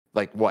date,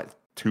 like, what,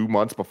 2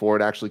 months before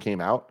it actually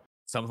came out?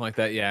 Something like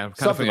that, yeah.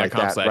 Something like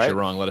that, right? You're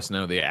wrong. Let us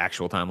know the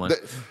actual timeline.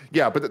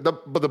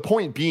 But the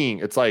point being,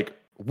 it's like,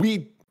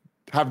 we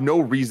have no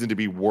reason to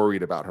be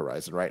worried about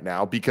Horizon right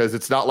now, because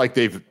it's not like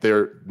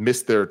they're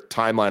missed their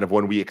timeline of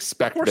when we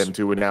expect them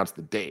to announce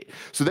the date.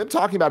 So them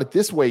talking about it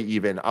this way,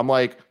 even, I'm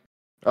like,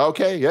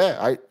 okay,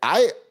 yeah,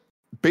 I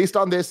based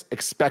on this,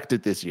 expect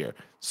it this year.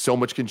 So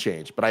much can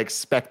change, but I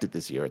expect it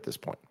this year at this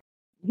point.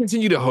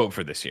 Continue to hope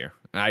for this year.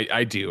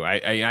 I do.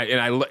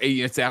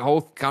 It's that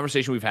whole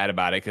conversation we've had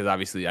about it, because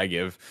obviously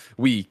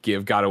we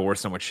give God of War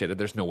so much shit that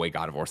there's no way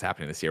God of War's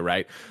happening this year,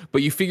 right?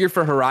 But you figure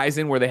for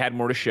Horizon, where they had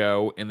more to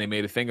show and they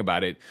made a thing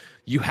about it,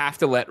 you have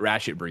to let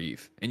Ratchet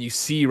breathe. And you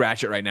see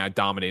Ratchet right now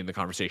dominating the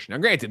conversation. Now,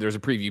 granted, there's a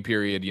preview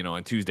period,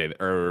 on Tuesday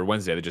or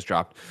Wednesday that just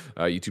dropped.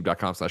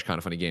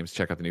 YouTube.com/kindoffunnygames.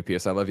 Check out the new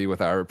PS I Love You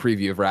with our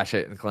preview of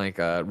Ratchet and Clank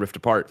Rift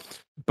Apart.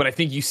 But I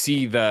think you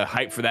see the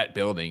hype for that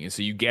building. And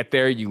so you get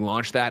there, you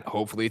launch that.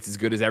 Hopefully it's as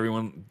good as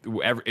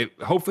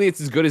hopefully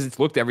it's as good as it's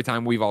looked every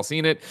time we've all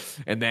seen it.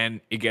 And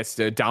then it gets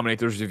to dominate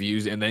those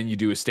reviews. And then you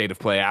do a state of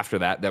play after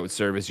that. That would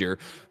serve as your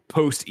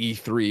post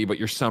E3, but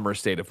your summer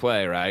state of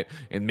play, right?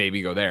 And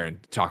maybe go there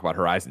and talk about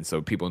Horizon, so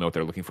people know what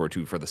they're looking forward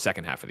to for the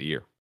second half of the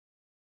year.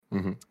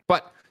 Mm-hmm.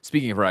 But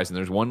speaking of Horizon,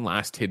 there's one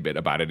last tidbit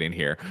about it in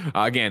here.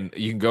 Again,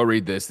 you can go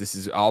read this. This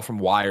is all from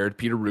Wired,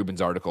 Peter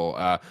Rubin's article.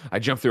 I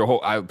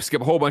skip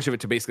a whole bunch of it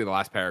to basically the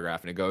last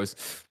paragraph, and it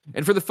goes,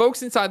 and for the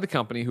folks inside the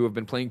company who have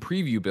been playing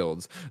preview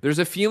builds, there's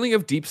a feeling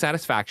of deep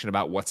satisfaction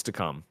about what's to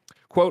come.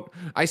 Quote,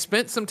 I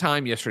spent some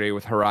time yesterday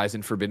with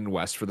Horizon Forbidden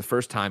West for the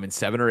first time in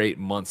 7 or 8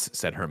 months,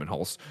 said Herman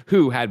Hulse,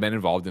 who had been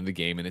involved in the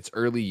game in its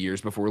early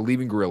years before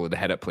leaving Guerrilla to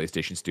head up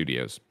PlayStation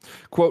Studios.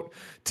 Quote,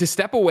 to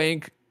step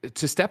away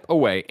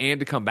and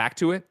to come back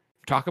to it,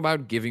 talk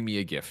about giving me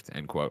a gift,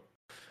 end quote.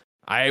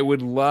 I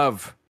would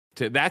love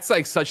to. That's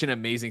like such an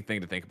amazing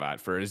thing to think about.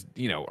 For his,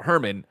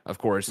 Herman, of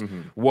course,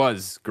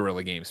 was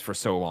Guerrilla Games for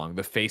so long,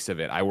 the face of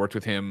it. I worked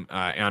with him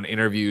on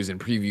interviews and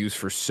previews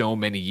for so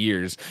many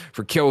years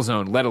for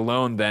Killzone, let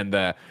alone then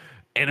the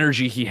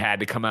energy he had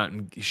to come out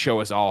and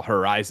show us all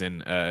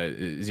Horizon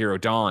Zero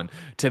Dawn,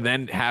 to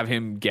then have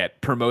him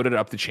get promoted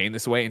up the chain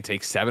this way and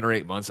take 7 or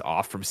 8 months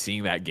off from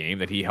seeing that game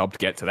that he helped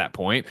get to that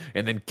point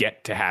and then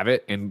get to have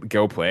it and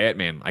go play it.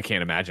 Man, I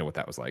can't imagine what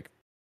that was like.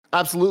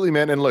 Absolutely,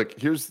 man. And look,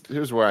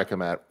 here's where I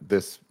come at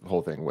this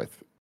whole thing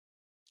with.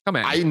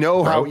 I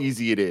know how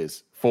easy it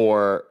is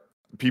for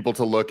people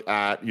to look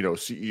at,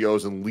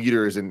 CEOs and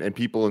leaders and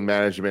people in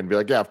management and be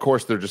like, yeah, of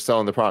course they're just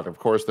selling the product. Of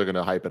course they're going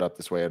to hype it up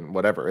this way and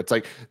whatever. It's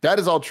like, that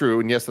is all true.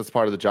 And yes, that's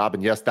part of the job.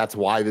 And yes, that's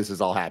why this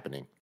is all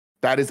happening.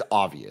 That is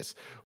obvious.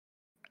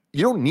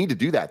 You don't need to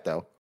do that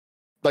though.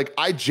 Like,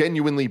 I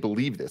genuinely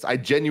believe this. I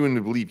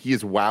genuinely believe he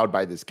is wowed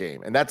by this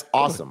game. And that's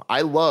awesome.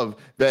 I love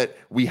that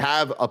we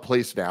have a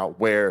place now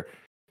where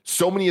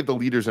so many of the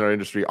leaders in our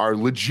industry are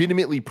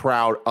legitimately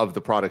proud of the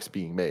products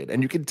being made.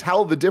 And you can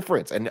tell the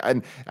difference. And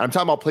I'm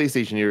talking about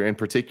PlayStation here in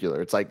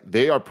particular. It's like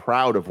they are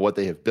proud of what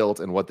they have built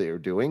and what they are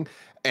doing.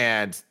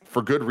 And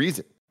for good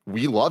reason.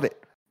 We love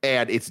it.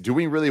 And it's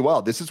doing really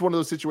well. This is one of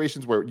those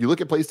situations where you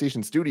look at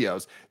PlayStation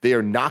Studios, they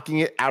are knocking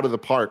it out of the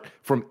park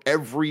from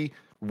every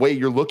way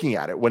you're looking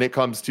at it when it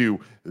comes to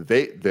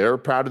they're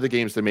proud of the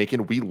games they're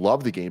making. We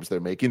love the games they're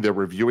making. They're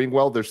reviewing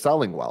well. They're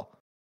selling well.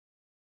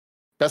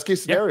 Best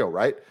case scenario,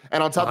 right?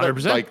 And on top 100%.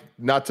 Of that, like,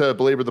 not to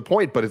belabor the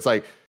point, but it's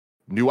like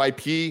new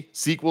IP,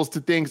 sequels to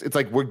things. It's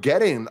like we're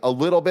getting a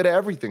little bit of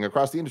everything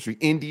across the industry.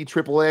 Indie,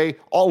 AAA,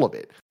 all of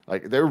it.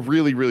 Like, they're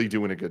really, really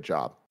doing a good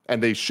job.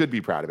 And they should be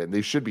proud of it. And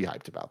they should be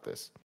hyped about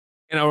this.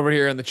 And over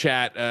here in the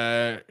chat,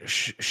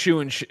 Shoo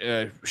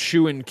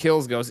and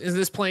Kills goes, is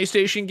this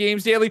PlayStation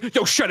Games Daily?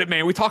 Yo, shut it,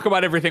 man. We talk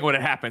about everything when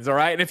it happens, all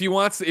right? And if you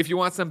want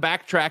some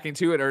backtracking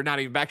to it, or not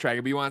even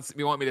backtracking, but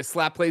you want me to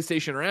slap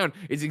PlayStation around,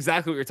 it's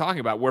exactly what you're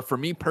talking about. Where for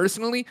me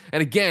personally,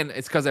 and again,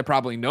 it's because I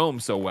probably know him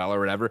so well or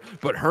whatever,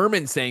 but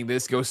Herman saying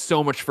this goes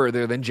so much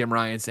further than Jim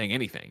Ryan saying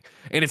anything.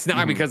 And it's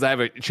not because I have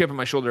a chip on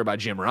my shoulder about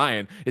Jim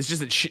Ryan. It's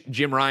just that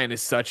Jim Ryan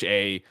is such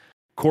a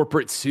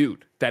corporate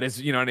suit that is,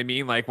 you know what I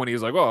mean? Like when he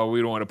was like, oh, we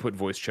don't want to put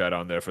voice chat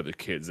on there for the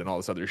kids and all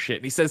this other shit.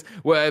 And he says,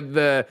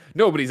 well,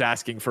 nobody's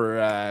asking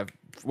for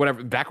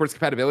whatever, backwards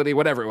compatibility,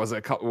 whatever it was,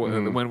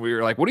 when we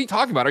were like, what are you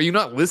talking about? Are you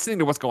not listening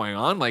to what's going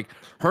on? Like,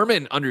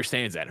 Herman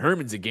understands that.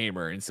 Herman's a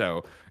gamer. And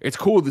so it's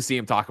cool to see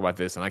him talk about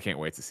this. And I can't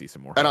wait to see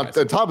some more. And on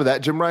top of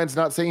that, Jim Ryan's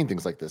not saying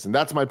things like this. And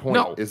that's my point.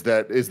 No. Is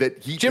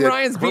that Jim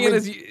Ryan's being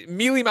as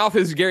mealy mouth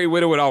as Gary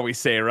Whitta would always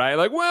say, right?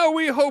 Like, well,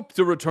 we hope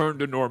to return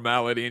to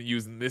normality, and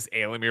using this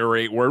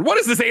alienate word. What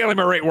is this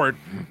alienate word?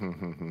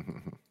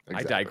 Exactly.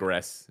 I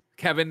digress.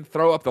 Kevin,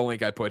 throw up the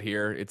link I put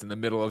here. It's in the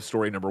middle of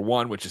story number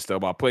 1, which is still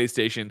about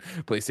PlayStation.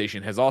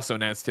 PlayStation has also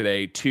announced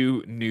today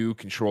 2 new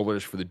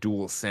controllers for the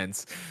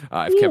DualSense.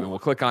 If Kevin will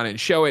click on it and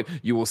show it,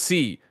 you will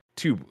see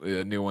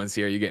 2 new ones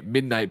here. You get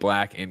Midnight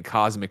Black and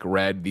Cosmic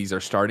Red. These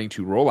are starting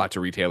to roll out to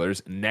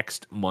retailers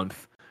next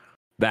month.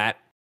 That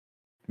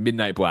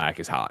Midnight Black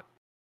is hot.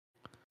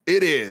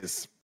 It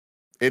is.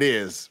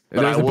 There's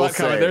a butt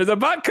coming. There's a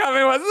butt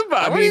coming. What's the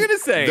butt? What are you going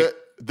to say?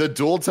 The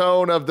dual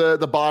tone of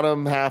the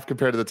bottom half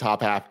compared to the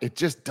top half, it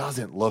just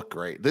doesn't look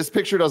great. This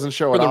picture doesn't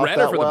show it off that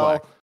well. For the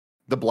black?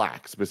 The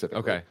black specifically.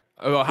 Okay.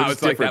 Oh, how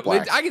it's like that.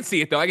 Blacks. I can see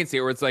it though. I can see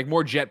it where it's like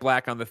more jet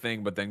black on the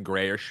thing, but then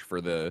grayish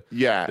for the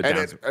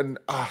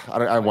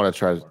I want to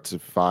try to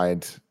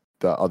find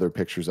the other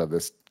pictures of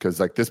this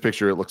because like this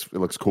picture it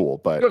looks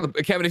cool. But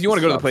Kevin, if you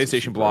want to go to the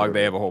PlayStation blog,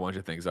 they have a whole bunch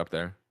of things up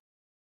there.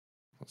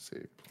 Let's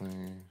see,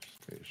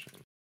 PlayStation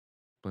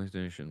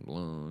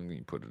blog.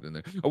 You put it in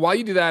there. While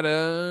you do that,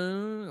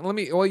 let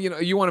me. Well,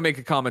 you want to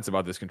make comments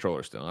about this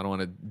controller still. I don't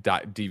want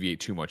to deviate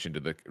too much into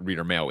the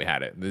reader mail we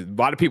had it. There's a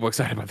lot of people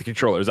excited about the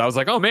controllers. I was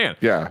like, oh man,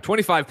 yeah,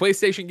 25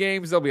 PlayStation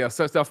games. There'll be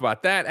stuff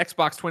about that.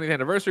 Xbox 20th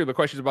anniversary. The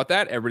questions about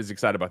that. Everybody's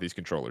excited about these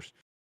controllers.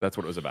 That's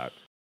what it was about.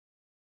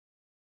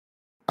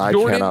 I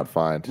cannot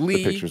find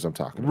the pictures I'm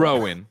talking about.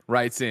 Rowan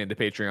writes in to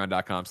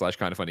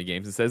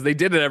patreon.com/kindoffunnygames and says, they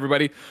did it,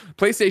 everybody.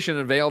 PlayStation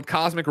unveiled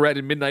Cosmic Red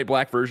and Midnight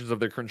Black versions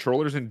of their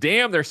controllers, and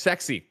damn, they're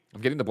sexy.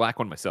 I'm getting the black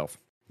one myself.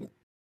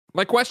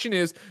 My question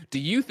is, do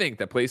you think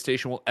that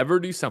PlayStation will ever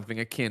do something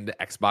akin to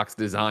Xbox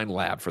Design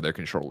Lab for their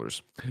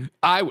controllers?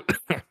 I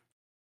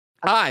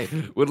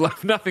would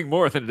love nothing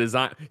more than a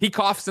design. He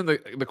coughs in the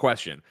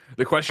question.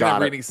 The question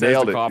I'm reading says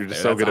to cough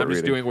there. I'm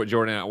just doing what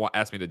Jordan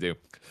asked me to do.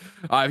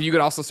 If you could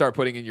also start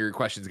putting in your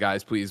questions,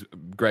 guys, please,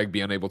 Greg,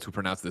 be unable to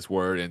pronounce this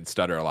word and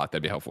stutter a lot.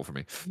 That'd be helpful for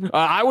me.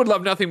 I would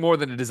love nothing more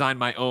than to design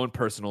my own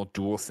personal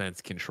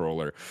DualSense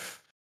controller.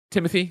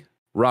 Timothy,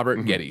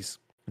 Robert Geddes,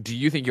 do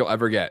you think you'll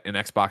ever get an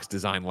Xbox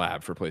Design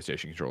Lab for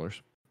PlayStation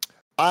controllers?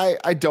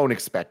 I don't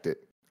expect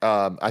it.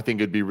 I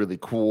think it'd be really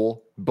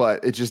cool,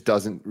 but it just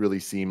doesn't really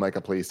seem like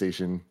a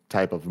PlayStation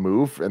type of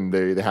move, and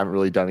they haven't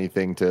really done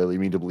anything to lead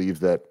me to believe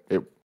that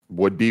it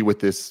would be with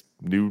this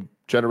new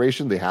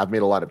generation. They have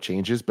made a lot of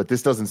changes, but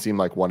this doesn't seem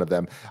like one of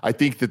them. I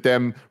think that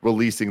them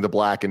releasing the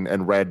black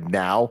and red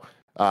now,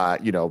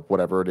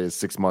 whatever it is,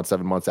 6 months,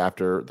 7 months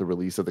after the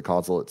release of the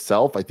console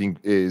itself, I think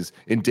is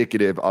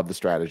indicative of the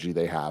strategy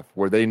they have,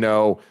 where they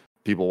know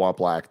people want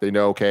black. They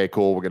know, okay,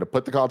 cool, we're going to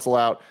put the console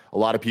out. A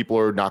lot of people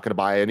are not going to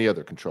buy any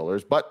other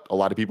controllers, but a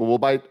lot of people will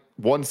buy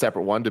one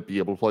separate one to be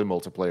able to play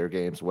multiplayer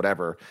games,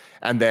 whatever.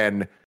 And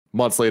then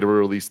months later, we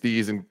release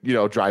these and,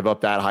 drive up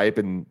that hype,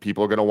 and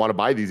people are going to want to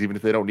buy these even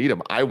if they don't need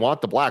them. I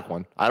want the black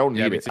one. I don't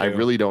need it. I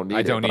really don't need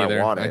it.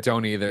 I want it. I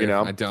don't either.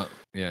 I don't.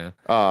 Yeah.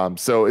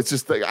 So it's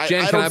just like,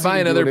 Jen, can I buy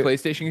another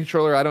PlayStation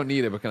controller? I don't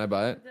need it, but can I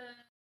buy it?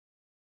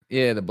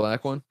 Yeah, the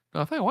black one.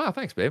 Oh, wow,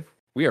 thanks, babe.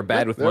 We are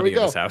bad with money in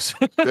this house.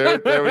 there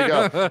we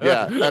go.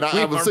 Yeah, and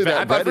I will say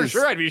that I thought for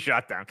sure I'd be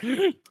shot down.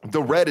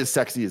 The red is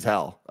sexy as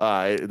hell.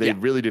 They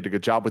really did a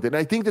good job with it, and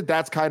I think that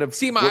that's kind of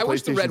I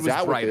wish the red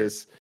was brighter.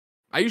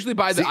 I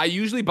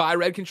usually buy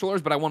red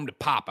controllers, but I want them to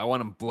pop. I want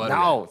them blood.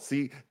 No,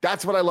 see,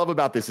 that's what I love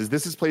about this is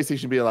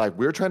PlayStation being like,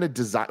 we're trying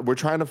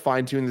to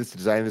fine tune this,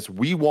 design this.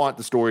 We want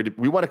the story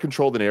we want to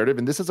control the narrative,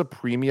 and this is a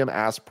premium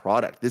ass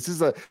product. This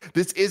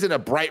isn't a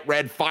bright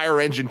red fire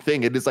engine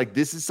thing. It is like,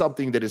 this is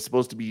something that is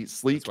supposed to be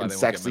sleek and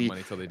sexy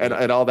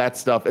and all that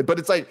stuff. But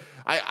it's like,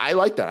 I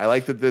like that. I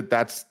like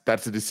that's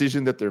a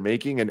decision that they're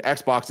making, and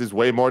Xbox is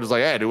way more just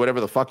like, hey, do whatever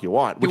the fuck you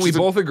want. Can we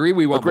both agree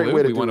we want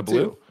blue? We want a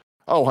blue.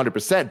 Oh,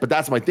 100%. But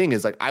that's my thing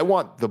is like, I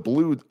want the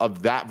blue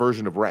of that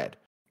version of red.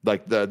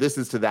 Like this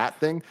is to that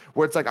thing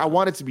where it's like, I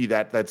want it to be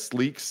that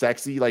sleek,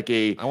 sexy, like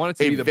I want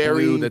it to be the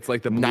blue that's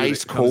like the blue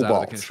nice that comes cobalt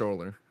out of the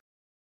controller.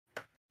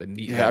 The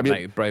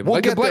neat, bright,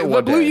 like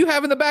the blue you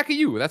have in the back of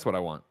you. That's what I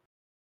want.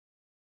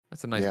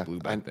 That's a nice blue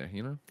back there,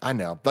 I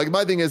know. Like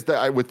my thing is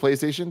that with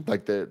PlayStation,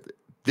 like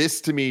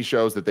this to me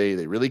shows that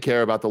they really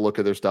care about the look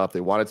of their stuff.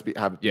 They want it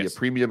to be a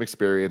premium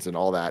experience and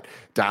all that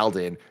dialed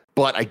in.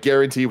 But I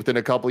guarantee within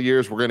a couple of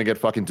years, we're going to get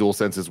fucking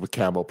DualSenses with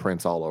camo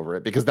prints all over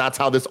it, because that's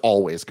how this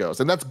always goes.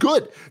 And that's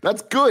good.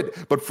 That's good.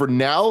 But for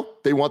now,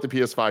 they want the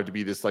PS5 to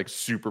be this like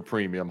super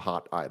premium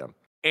hot item.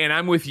 And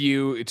I'm with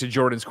you to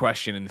Jordan's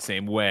question in the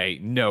same way.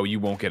 No, you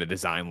won't get a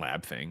design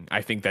lab thing.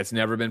 I think that's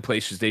never been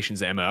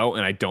PlayStation's MO,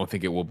 and I don't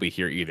think it will be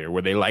here either,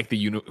 where they like the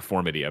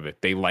uniformity of it.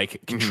 They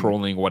like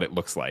controlling what it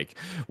looks like,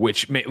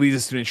 which leads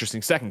us to an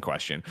interesting second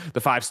question.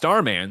 The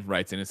 5-Star Man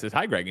writes in and says,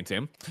 hi, Greg and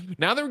Tim.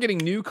 Now that we're getting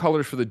new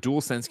colors for the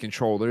DualSense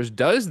controllers,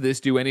 does this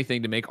do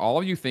anything to make all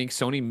of you think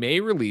Sony may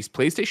release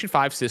PlayStation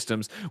 5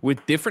 systems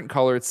with different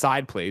colored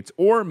side plates,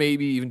 or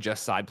maybe even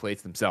just side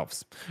plates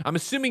themselves? I'm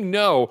assuming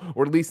no,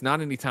 or at least not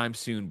anytime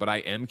soon, but I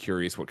am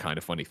curious what kind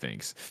of funny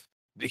things.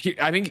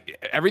 I think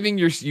everything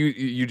you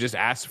just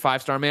asked,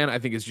 5-Star Man, I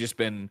think is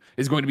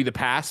going to be the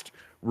past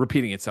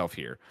repeating itself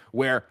here,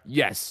 where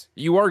yes,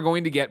 you are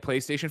going to get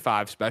PlayStation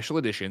 5 special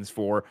editions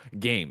for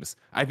games.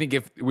 I think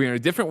if we're in a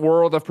different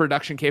world of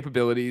production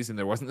capabilities and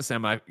there wasn't the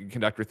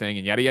semiconductor thing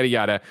and yada, yada,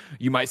 yada,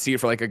 you might see it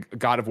for like a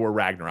God of War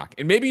Ragnarok.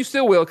 And maybe you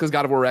still will, because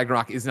God of War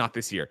Ragnarok is not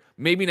this year.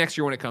 Maybe next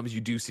year when it comes,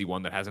 you do see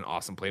one that has an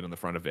awesome plate on the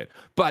front of it.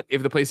 But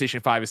if the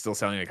PlayStation 5 is still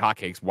selling like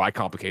hotcakes, why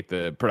complicate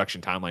the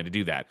production timeline to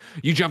do that?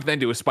 You jump then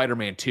to a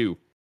Spider-Man 2.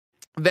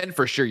 Then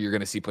for sure you're going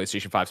to see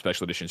PlayStation 5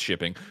 special editions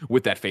shipping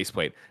with that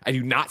faceplate. I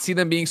do not see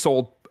them being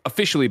sold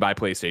officially by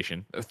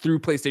PlayStation, through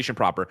PlayStation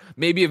proper,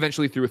 maybe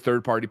eventually through a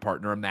third-party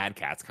partner, a Mad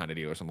Catz kind of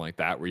deal or something like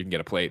that, where you can get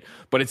a plate.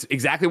 But it's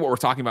exactly what we're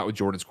talking about with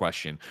Jordan's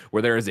question,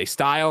 where there is a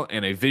style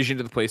and a vision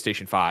to the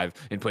PlayStation 5,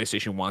 and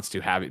PlayStation wants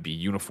to have it be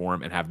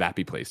uniform and have that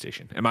be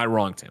PlayStation. Am I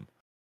wrong, Tim?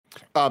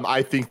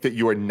 I think that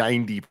you are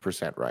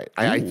 90% right.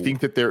 I think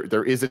that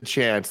there is a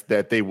chance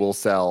that they will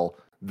sell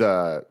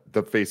the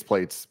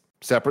faceplates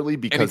separately,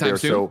 because anytime they're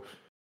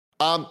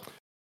soon?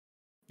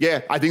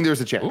 Yeah, I think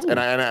there's a chance. And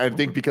I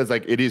think because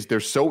like they're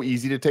so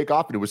easy to take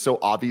off, and it was so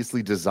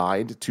obviously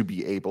designed to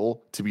be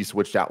able to be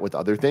switched out with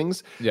other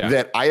things,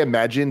 that I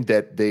imagine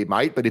that they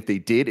might, but if they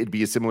did, it'd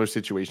be a similar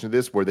situation to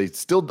this, where they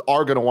still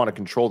are going to want to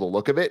control the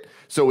look of it.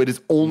 So it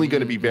is only going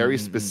to be very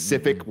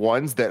specific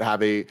ones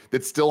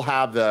that still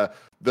have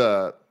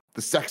the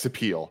sex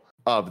appeal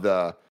of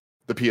the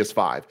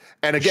PS5.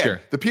 And again,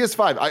 the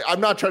PS5, I'm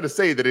not trying to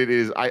say that it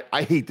is,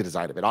 I hate the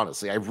design of it,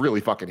 honestly. I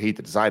really fucking hate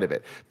the design of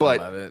it.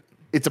 But I love it.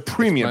 It's a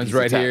premium piece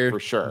right of tech, here for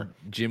sure.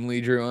 Jim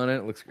Lee drew on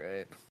it. Looks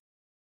great.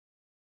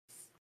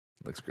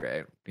 Looks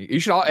great. You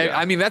should all,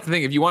 I mean, that's the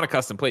thing. If you want a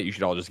custom plate, you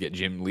should all just get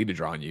Jim Lee to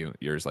draw on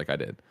yours like I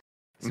did.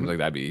 Seems like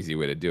that'd be an easy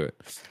way to do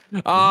it.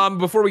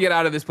 Before we get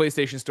out of this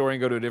PlayStation story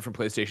and go to a different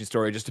PlayStation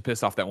story, just to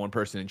piss off that one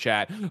person in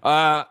chat,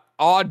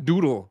 Odd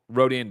Doodle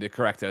wrote in to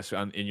correct us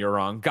in You're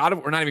Wrong.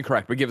 Or not even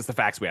correct, but give us the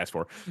facts we asked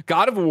for.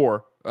 God of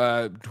War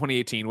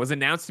 2018 was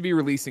announced to be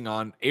releasing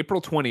on April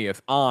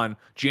 20th on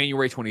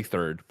January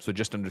 23rd, so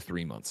just under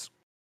 3 months.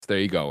 So there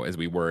you go, as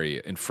we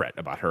worry and fret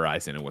about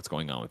Horizon and what's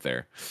going on with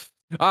there.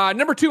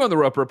 Number 2 on the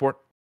Rope Report.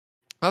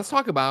 Let's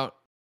talk about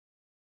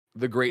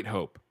the Great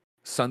Hope,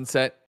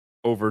 Sunset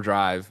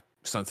Overdrive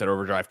Sunset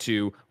Overdrive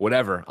 2,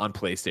 whatever, on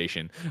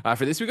PlayStation.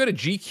 For this, we go to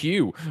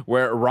GQ,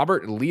 where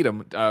Robert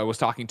Leadham was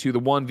talking to the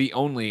one, the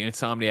only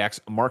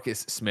Insomniac's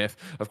Marcus Smith.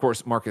 Of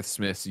course, Marcus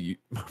Smith,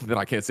 then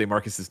I can't say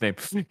Marcus's name.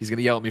 He's going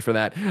to yell at me for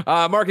that.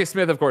 Marcus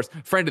Smith, of course,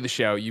 friend of the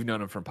show. You've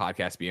known him from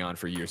Podcast Beyond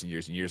for years and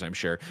years and years, I'm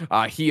sure.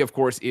 He, of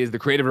course, is the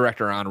creative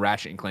director on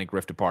Ratchet & Clank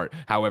Rift Apart.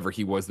 However,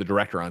 he was the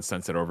director on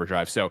Sunset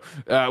Overdrive. So,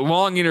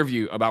 long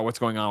interview about what's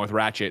going on with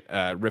Ratchet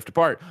Rift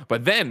Apart.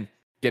 But then,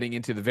 getting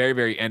into the very,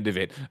 very end of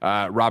it,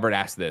 Robert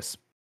asked this.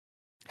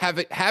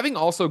 Having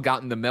also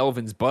gotten the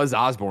Melvins Buzz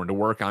Osborne to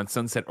work on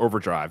Sunset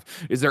Overdrive,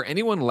 is there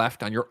anyone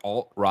left on your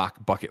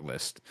alt-rock bucket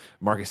list?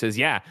 Marcus says,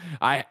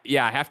 I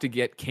have to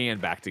get Can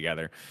back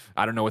together.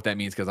 I don't know what that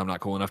means because I'm not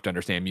cool enough to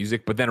understand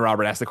music, but then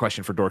Robert asked the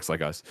question for dorks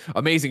like us.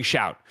 Amazing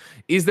shout.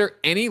 Is there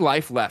any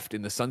life left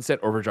in the Sunset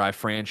Overdrive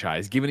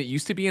franchise, given it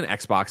used to be an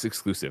Xbox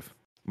exclusive?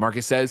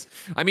 Marcus says,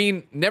 I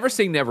mean, never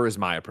say never is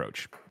my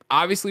approach.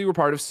 Obviously, we're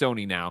part of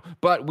Sony now,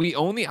 but we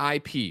own the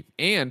IP.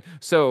 And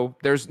so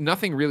there's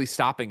nothing really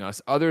stopping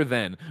us other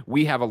than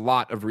we have a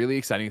lot of really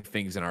exciting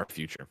things in our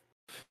future.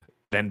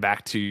 Then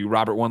back to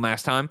Robert one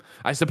last time.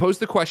 I suppose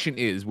the question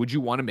is, would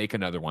you want to make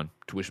another one?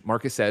 To which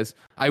Marcus says,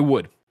 I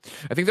would.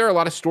 I think there are a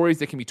lot of stories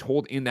that can be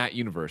told in that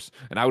universe,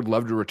 and I would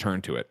love to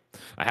return to it.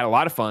 I had a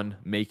lot of fun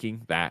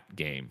making that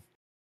game.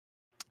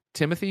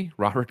 Timothy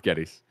Robert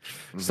Geddes.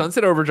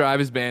 Sunset Overdrive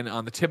has been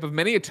on the tip of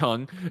many a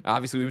tongue.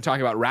 Obviously, we've been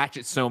talking about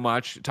Ratchet so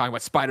much, talking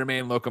about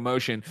Spider-Man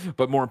Locomotion,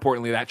 but more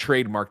importantly, that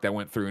trademark that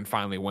went through and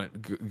finally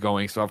went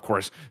going. So, of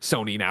course,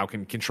 Sony now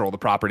can control the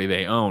property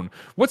they own.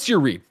 What's your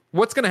read?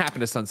 What's going to happen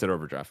to Sunset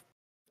Overdrive?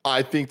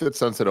 I think that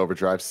Sunset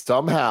Overdrive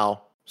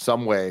somehow,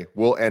 some way,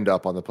 will end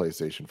up on the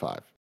PlayStation 5.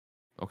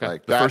 Okay.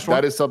 Like the first one?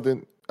 that is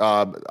something...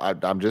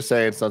 I'm just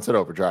saying Sunset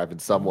Overdrive in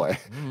some way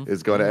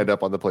is going to end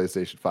up on the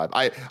PlayStation 5.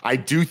 I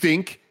do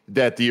think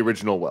that the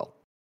original will.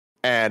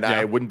 And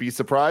I wouldn't be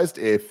surprised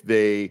if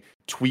they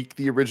tweak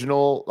the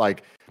original,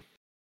 like,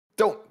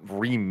 don't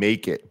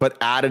remake it, but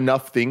add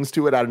enough things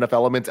to it, add enough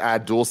elements,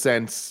 add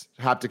DualSense,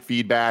 haptic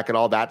feedback, and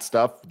all that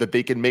stuff that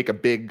they can make a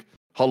big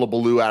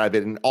hullabaloo out of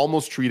it and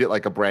almost treat it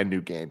like a brand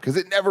new game, because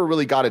it never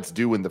really got its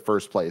due in the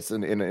first place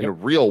in a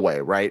real way,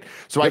 right?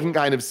 So I can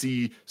kind of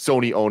see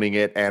Sony owning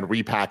it and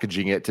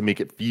repackaging it to make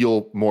it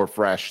feel more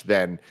fresh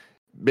than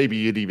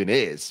maybe it even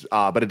is,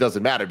 but it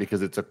doesn't matter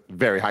because it's a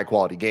very high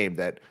quality game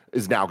that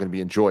is now going to be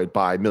enjoyed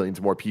by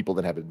millions more people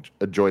than have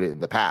enjoyed it in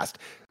the past.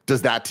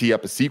 Does that tee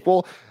up a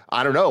sequel?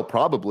 I don't know,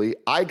 probably.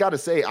 I gotta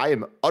say, I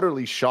am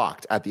utterly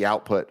shocked at the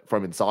output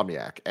from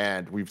Insomniac,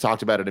 and we've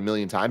talked about it a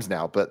million times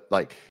now, but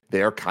like,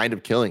 they're kind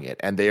of killing it,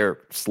 and they're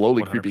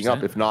slowly 100%. Creeping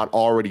up, if not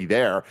already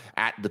there,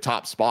 at the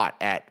top spot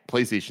at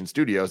PlayStation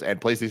Studios, and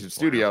PlayStation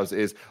Studios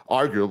is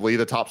arguably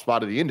the top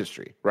spot of the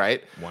industry,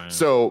 right? Wow.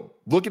 So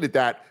looking at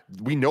that,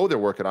 we know they're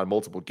working on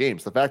multiple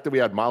games. The fact that we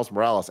had Miles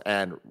Morales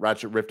and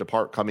Ratchet Rift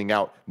Apart coming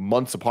out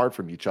months apart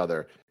from each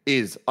other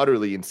is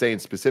utterly insane,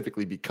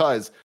 specifically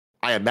because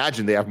I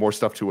imagine they have more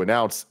stuff to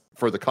announce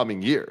for the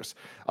coming years.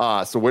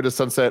 So where does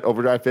Sunset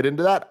Overdrive fit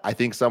into that? I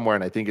think somewhere,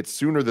 and I think it's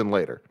sooner than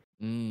later.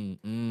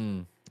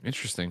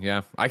 Interesting.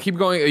 Yeah. I keep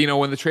going,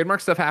 when the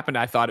trademark stuff happened,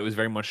 I thought it was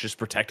very much just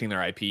protecting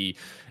their IP.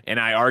 And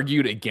I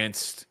argued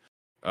against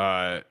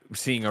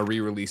seeing a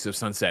re-release of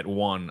Sunset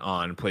 1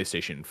 on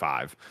PlayStation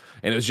 5.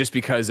 And it was just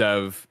because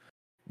of,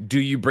 do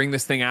you bring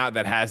this thing out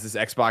that has this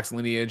Xbox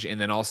lineage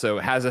and then also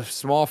has a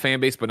small fan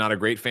base but not a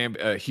great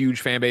huge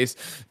fan base?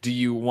 Do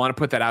you want to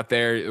put that out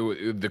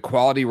there? The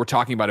quality we're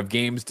talking about of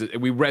games,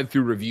 we read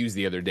through reviews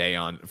the other day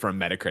from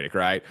Metacritic,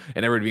 right?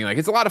 And everybody being like,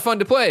 it's a lot of fun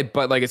to play,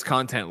 but like, it's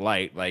content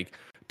light. Like,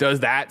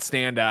 does that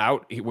stand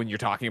out when you're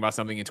talking about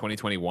something in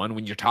 2021?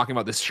 When you're talking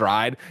about the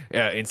stride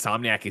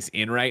Insomniac is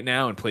in right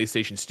now and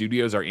PlayStation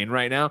Studios are in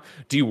right now?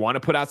 Do you want to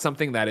put out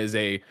something that is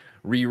a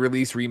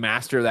re-release,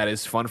 remaster that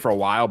is fun for a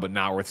while but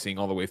not worth seeing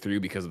all the way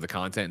through because of the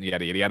content and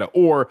yada, yada, yada?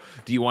 Or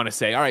do you want to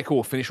say, all right,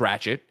 cool, finish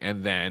Ratchet,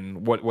 and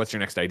then what's your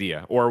next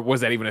idea? Or was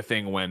that even a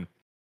thing when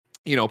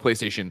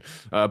PlayStation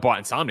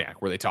bought Insomniac?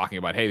 Were they talking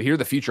about, hey, here are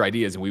the future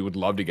ideas and we would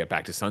love to get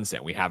back to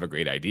Sunset, we have a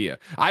great idea?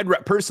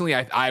 Personally,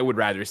 I would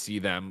rather see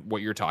them,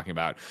 what you're talking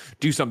about,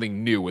 do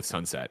something new with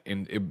Sunset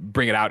and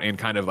bring it out and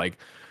kind of like,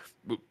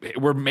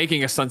 we're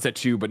making a Sunset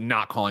 2 but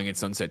not calling it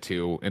Sunset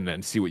 2, and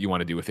then see what you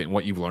want to do with it and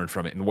what you've learned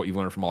from it and what you've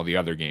learned from all the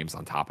other games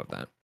on top of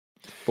that.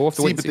 But we'll have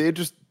to wait and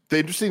see. The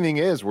interesting thing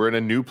is we're in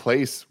a new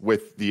place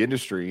with the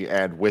industry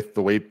and with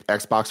the way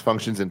Xbox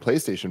functions and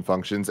PlayStation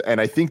functions. And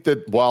I think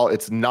that while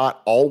it's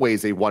not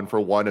always a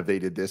one-for-one of they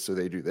did this or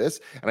they do this,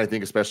 and I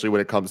think especially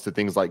when it comes to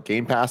things like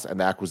Game Pass and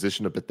the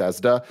acquisition of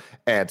Bethesda,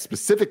 and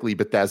specifically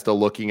Bethesda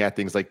looking at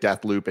things like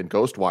Deathloop and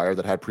Ghostwire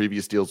that had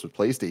previous deals with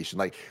PlayStation,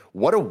 like,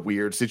 what a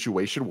weird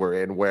situation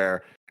we're in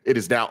where it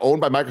is now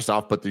owned by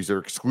Microsoft, but these are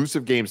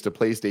exclusive games to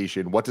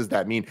PlayStation. What does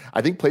that mean?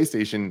 I think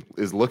PlayStation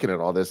is looking at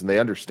all this and they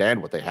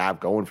understand what they have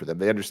going for them.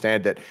 They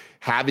understand that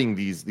having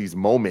these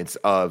moments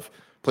of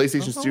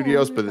PlayStation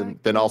Studios,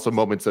 but then also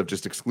moments of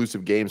just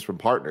exclusive games from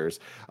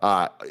partners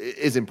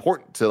is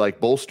important to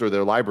like bolster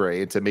their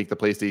library and to make the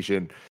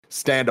PlayStation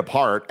stand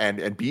apart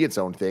and be its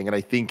own thing. And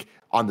I think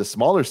on the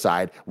smaller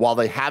side, while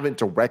they haven't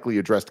directly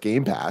addressed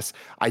Game Pass,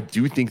 I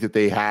do think that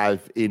they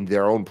have in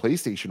their own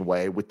PlayStation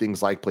way with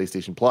things like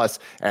PlayStation Plus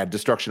and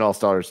Destruction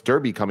All-Stars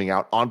Derby coming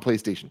out on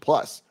PlayStation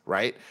Plus,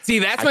 right? See,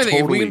 that's my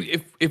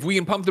thing. If we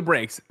can pump the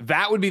brakes,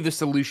 that would be the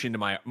solution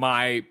to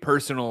my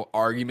personal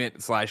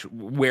argument /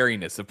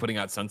 wariness of putting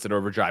out Sunset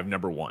Overdrive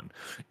 #1.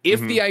 If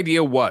the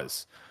idea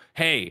was,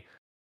 hey,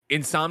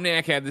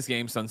 Insomniac had this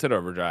game, Sunset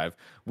Overdrive.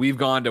 We've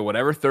gone to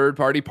whatever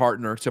third-party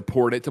partner to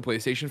port it to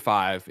PlayStation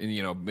 5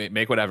 and,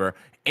 make whatever.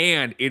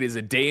 And it is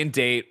a day and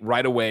date,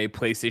 right away,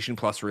 PlayStation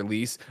Plus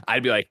release.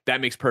 I'd be like,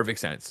 that makes perfect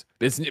sense.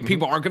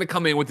 People aren't going to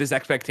come in with this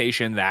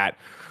expectation that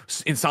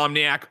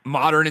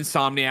modern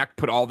Insomniac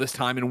put all this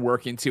time and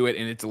work into it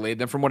and it delayed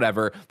them from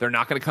whatever. They're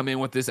not going to come in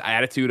with this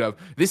attitude of,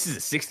 this is a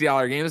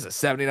 $60 game, this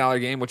is a $70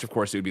 game, which of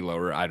course it would be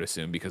lower, I'd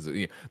assume, because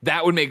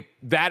that would make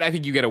that, I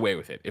think you get away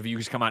with it. If you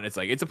just come out and it's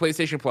like, it's a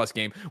PlayStation Plus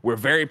game. We're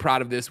very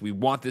proud of this. We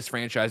want this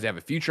franchise to have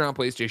a future on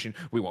PlayStation.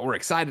 We're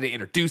excited to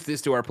introduce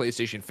this to our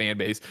PlayStation fan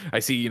base. I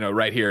see,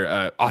 right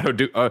here,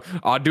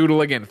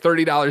 Doodle again,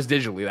 $30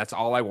 digitally. That's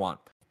all I want.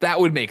 That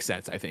would make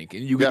sense, I think.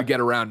 And you could get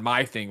around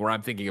my thing where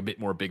I'm thinking a bit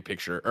more big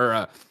picture or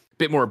a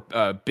bit more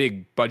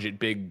big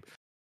budget, in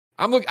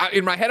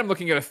my head, I'm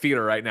looking at a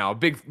theater right now, a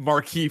big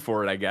marquee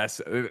for it, I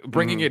guess,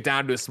 bringing it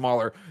down to a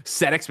smaller,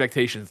 set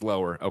expectations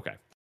lower. Okay.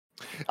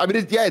 I mean,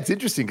 it's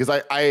interesting because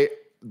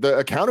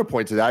the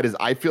counterpoint to that is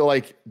I feel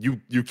like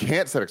you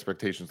can't set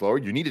expectations lower.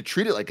 You need to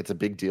treat it like it's a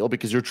big deal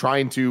because you're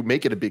trying to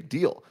make it a big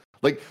deal.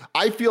 Like,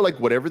 I feel like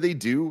whatever they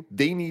do,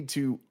 they need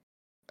to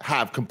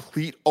have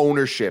complete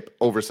ownership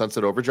over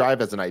Sunset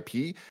Overdrive as an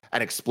IP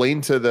and explain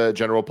to the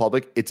general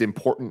public it's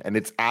important and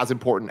it's as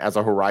important as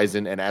a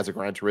Horizon and as a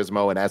Gran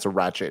Turismo and as a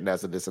Ratchet and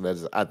as a this and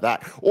as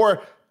that,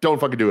 or don't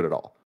fucking do it at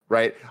all,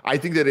 right? I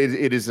think that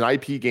it is an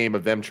IP game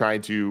of them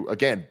trying to,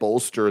 again,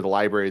 bolster the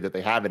library that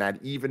they have and add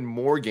even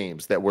more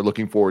games that we're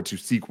looking forward to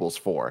sequels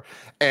for.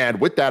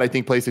 And with that, I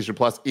think PlayStation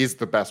Plus is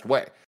the best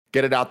way.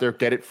 Get it out there,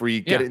 get it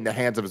free, get it in the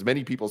hands of as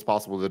many people as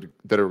possible that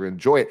are going to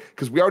enjoy it,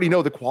 because we already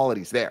know the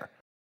quality's there.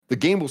 The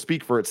game will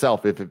speak for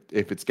itself if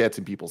it gets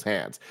in people's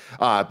hands.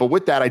 But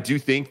with that, I do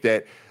think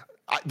that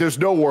there's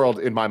no world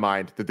in my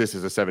mind that this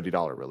is a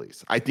 $70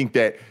 release. I think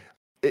that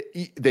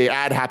they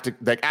add haptic,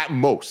 like at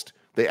most,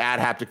 they add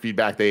haptic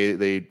feedback.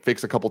 They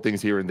fix a couple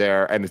things here and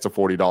there, and it's a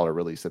 $40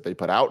 release that they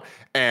put out.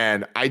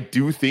 And I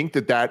do think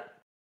that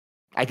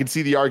I can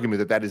see the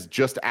argument that is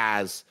just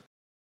as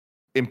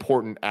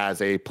important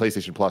as a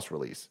PlayStation Plus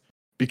release,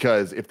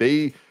 because if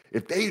they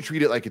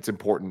treat it like it's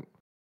important,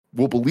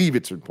 we'll believe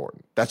it's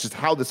important. That's just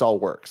how this all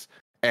works.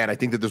 And I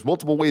think that there's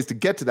multiple ways to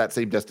get to that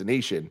same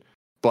destination,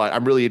 but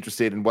I'm really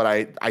interested in what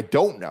I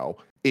don't know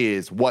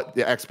is what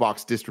the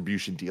Xbox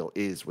distribution deal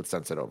is with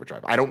Sunset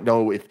Overdrive. I don't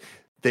know if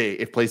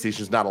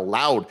PlayStation's not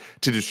allowed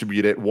to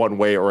distribute it one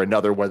way or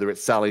another, whether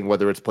it's selling,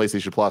 whether it's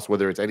PlayStation Plus,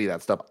 whether it's any of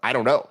that stuff. I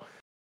don't know.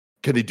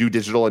 Can they do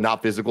digital and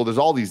not physical? There's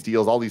all these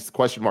deals, all these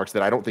question marks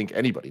that I don't think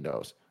anybody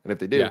knows. And if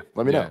they do,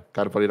 let me know.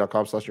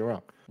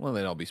 Kindafunny.com/you're Well,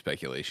 they'd all be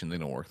speculation. They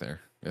don't work there.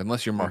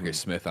 Unless you're Marcus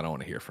Smith, I don't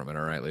want to hear from it.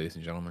 All right, ladies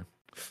and gentlemen.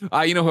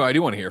 You know who I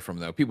do want to hear from,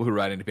 though? People who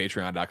write into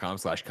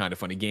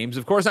patreon.com/kindafunnygames.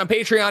 Of course, on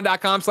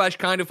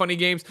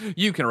patreon.com/kindafunnygames,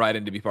 you can write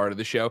in to be part of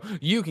the show.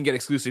 You can get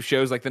exclusive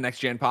shows like the Next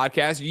Gen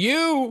podcast.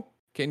 You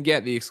can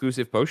get the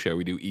exclusive post show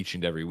we do each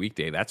and every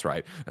weekday. That's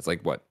right. That's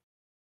like, what?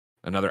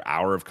 Another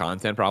hour of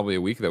content probably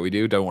a week that we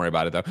do. Don't worry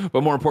about it, though.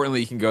 But more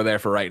importantly, you can go there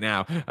for right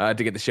now to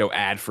get the show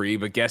ad-free.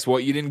 But guess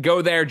what? You didn't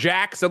go there,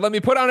 Jack. So let me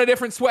put on a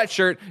different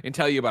sweatshirt and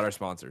tell you about our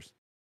sponsors.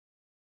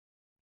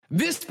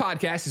 This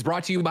podcast is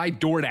brought to you by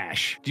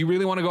DoorDash. Do you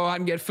really want to go out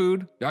and get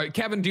food? All right,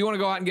 Kevin, do you want to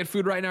go out and get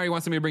food right now, or you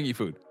want somebody to bring you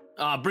food?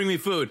 Bring me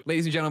food.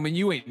 Ladies and gentlemen,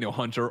 you ain't no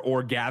hunter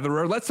or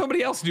gatherer. Let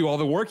somebody else do all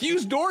the work.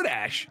 Use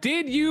DoorDash.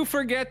 Did you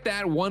forget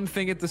that one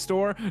thing at the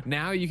store?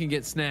 Now you can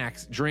get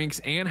snacks,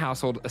 drinks, and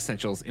household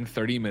essentials in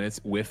 30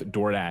 minutes with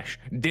DoorDash.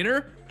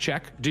 Dinner?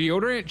 Check.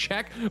 Deodorant?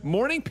 Check.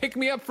 Morning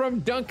pick-me-up from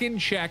Dunkin'?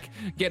 Check.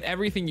 Get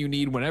everything you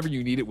need whenever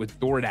you need it with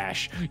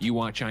DoorDash. You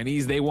want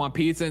Chinese, they want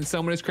pizza, and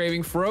someone is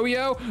craving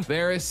froyo?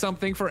 There is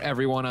something for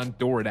everyone on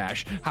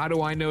DoorDash. How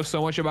do I know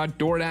so much about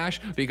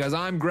DoorDash? Because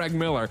I'm Greg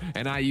Miller,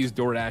 and I use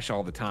DoorDash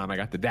all the time. I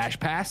got the Dash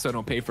Pass, so I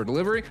don't pay for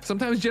delivery.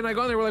 Sometimes Jen and I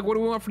go on there, we're like, what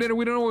do we want for dinner?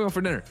 We don't know what we want for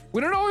dinner. We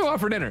don't know what we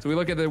want for dinner. So we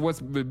look at what's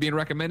being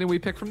recommended, we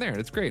pick from there. And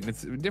it's great, and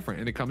it's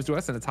different, and it comes to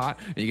us, and it's hot,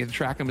 and you get to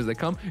track them as they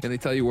come, and they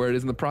tell you where it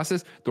is in the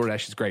process.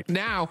 DoorDash is great.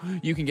 Now,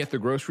 you can get the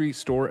grocery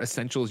store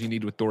essentials you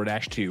need with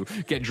DoorDash too.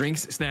 Get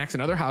drinks, snacks,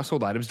 and other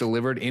household items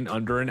delivered in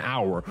under an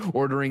hour.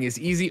 Ordering is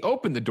easy.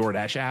 Open the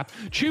DoorDash app,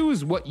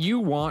 choose what you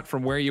want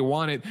from where you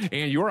want it,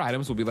 and your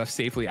items will be left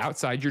safely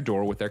outside your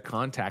door with their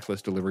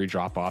contactless delivery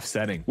drop-off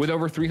setting. With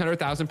over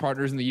 300,000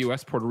 partners in the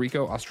U.S., Puerto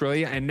Rico,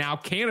 Australia, and now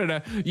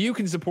Canada, you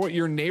can support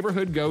your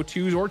neighborhood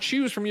go-tos or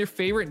choose from your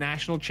favorite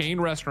national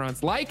chain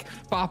restaurants like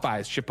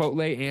Popeyes,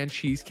 Chipotle, and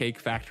Cheesecake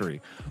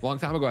Factory. A long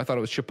time ago, I thought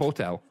it was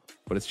Chipotle.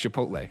 but it's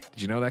Chipotle.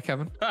 Did you know that,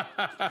 Kevin?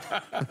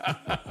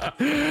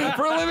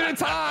 For a limited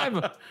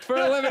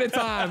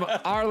time,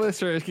 our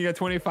listeners can get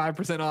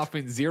 25% off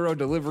and 0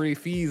 delivery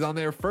fees on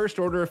their first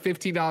order of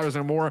 $15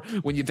 or more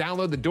when you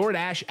download the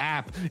DoorDash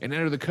app and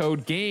enter the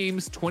code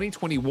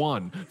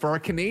GAMES2021. For our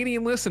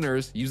Canadian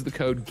listeners, use the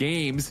code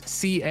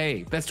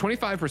GAMESCA. That's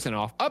 25%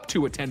 off up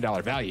to a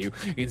 $10 value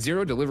and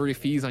 0 delivery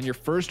fees on your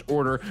first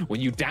order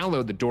when you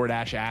download the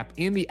DoorDash app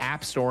in the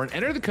App Store and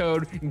enter the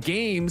code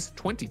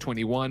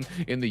GAMES2021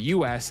 in the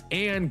US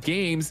and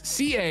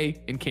GAMESCA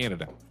in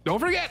Canada. Don't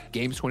forget,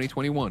 Games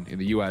 2021 in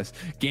the US,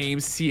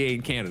 Games CA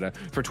in Canada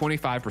for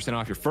 25%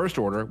 off your first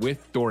order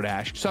with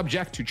DoorDash,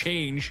 subject to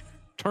change.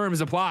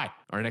 Terms apply.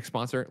 Our next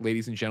sponsor,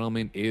 ladies and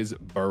gentlemen, is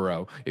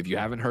Burrow. If you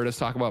haven't heard us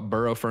talk about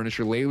Burrow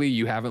furniture lately,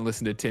 you haven't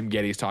listened to Tim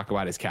Geddes talk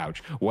about his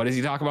couch. What does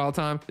he talk about all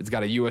the time? It's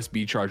got a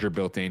USB charger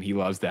built in. He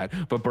loves that.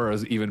 But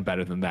Burrow's even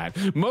better than that.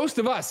 Most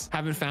of us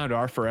haven't found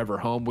our forever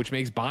home, which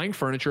makes buying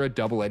furniture a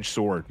double-edged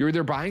sword. You're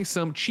either buying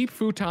some cheap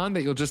futon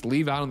that you'll just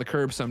leave out on the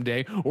curb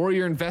someday, or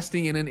you're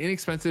investing in an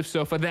inexpensive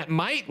sofa that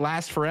might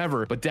last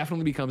forever, but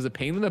definitely becomes a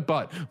pain in the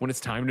butt when it's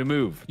time to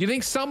move. You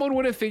think someone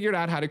would have figured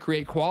out how to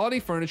create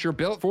quality furniture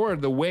built for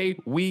the way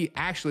we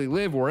actually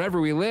live wherever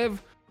we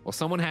live? Well,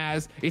 someone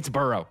has. It's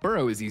Burrow.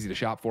 Burrow is easy to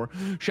shop for.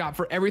 Shop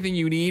for everything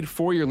you need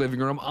for your living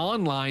room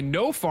online.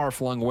 No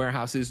far-flung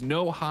warehouses,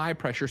 no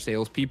high-pressure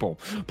salespeople.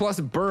 Plus,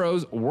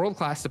 Burrow's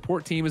world-class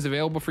support team is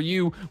available for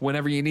you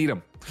whenever you need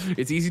them.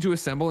 It's easy to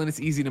assemble and it's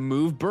easy to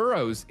move.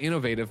 Burrow's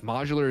innovative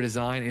modular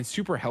design and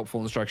super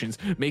helpful instructions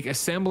make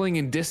assembling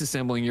and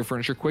disassembling your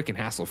furniture quick and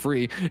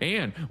hassle-free.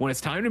 And when it's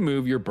time to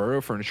move, your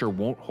Burrow furniture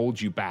won't hold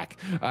you back.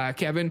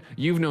 Kevin,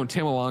 you've known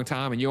Tim a long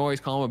time and you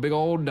always call him a big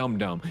old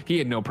dum-dum. He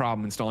had no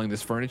problem installing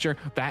this furniture.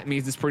 That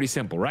means it's pretty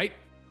simple, right?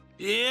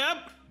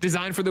 Yep.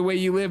 Designed for the way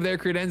you live, their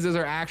credenzas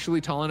are actually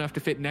tall enough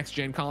to fit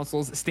next-gen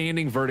consoles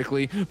standing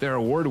vertically. Their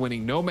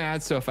award-winning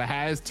Nomad sofa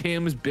has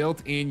Tim's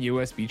built-in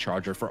USB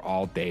charger for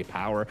all-day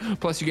power.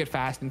 Plus, you get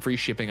fast and free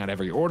shipping on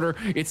every order.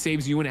 It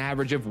saves you an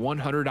average of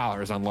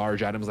 $100 on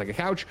large items like a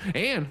couch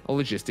and a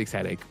logistics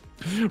headache.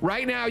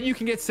 Right now, you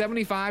can get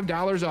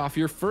 $75 off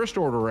your first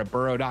order at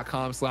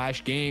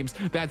burrow.com/games.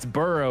 That's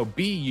Burrow,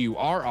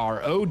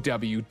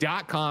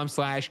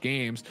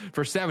 BURROW.com/games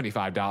for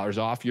 $75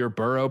 off your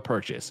Burrow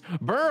purchase.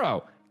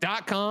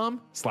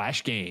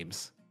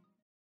 Burrow.com/games.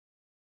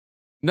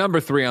 Number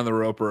 3 on the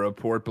Roper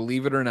Report,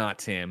 believe it or not,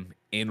 Tim,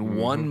 in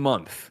 1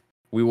 month,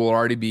 we will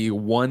already be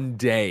 1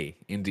 day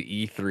into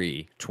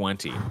E3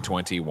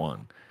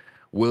 2021.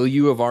 Will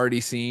you have already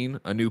seen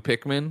a new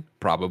Pikmin?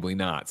 Probably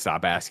not.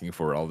 Stop asking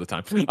for it all the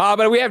time.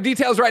 But we have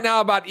details right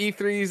now about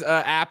E3's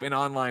app and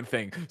online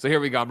thing. So here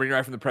we go. I'm bringing it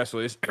right from the press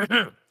release.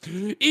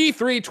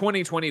 E3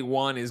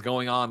 2021 is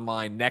going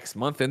online next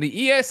month, and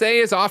the ESA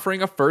is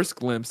offering a first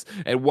glimpse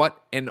at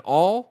what an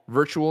all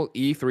virtual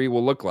E3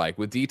 will look like,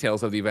 with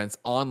details of the event's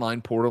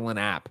online portal and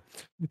app.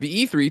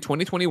 The E3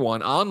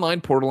 2021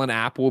 online portal and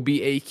app will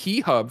be a key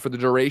hub for the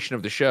duration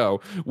of the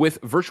show, with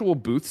virtual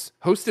booths,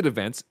 hosted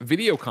events,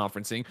 video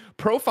conferencing,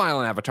 profile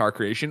and avatar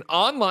creation,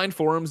 online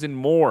forums, and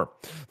more.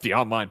 The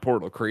online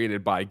portal,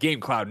 created by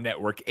GameCloud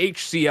Network,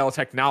 HCL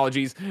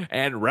Technologies,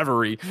 and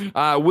Reverie,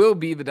 will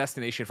be the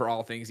destination for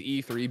all things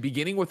E3,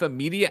 beginning with a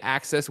media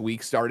access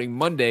week starting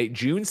Monday,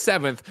 June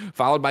 7th,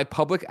 followed by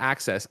public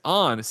access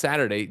on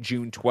Saturday,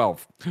 June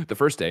 12th, the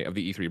first day of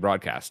the E3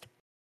 broadcast.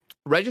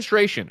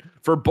 Registration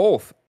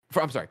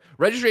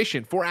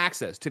for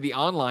access to the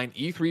online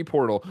E3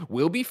 portal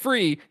will be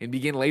free and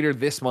begin later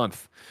this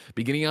month.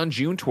 Beginning on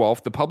June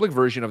 12th, the public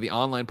version of the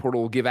online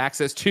portal will give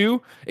access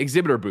to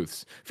exhibitor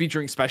booths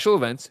featuring special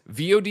events,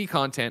 VOD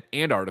content,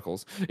 and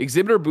articles.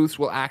 Exhibitor booths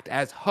will act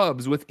as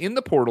hubs within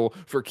the portal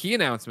for key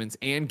announcements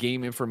and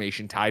game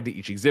information tied to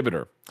each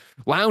exhibitor.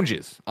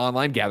 Lounges,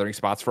 online gathering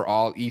spots for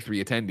all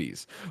E3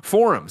 attendees.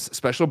 Forums,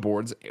 special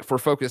boards for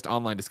focused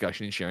online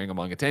discussion and sharing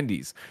among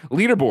attendees.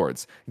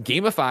 Leaderboards,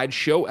 gamified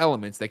show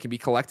elements that can be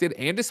collected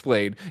and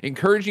displayed,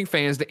 encouraging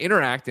fans to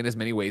interact in as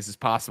many ways as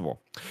possible.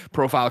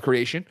 Profile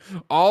creation,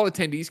 all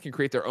attendees can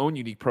create their own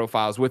unique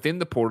profiles within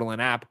the portal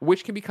and app,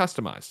 which can be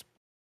customized.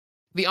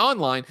 The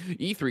online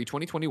E3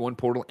 2021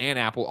 portal and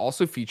app will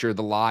also feature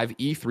the live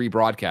E3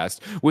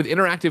 broadcast with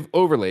interactive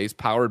overlays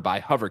powered by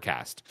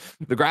Hovercast.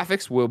 The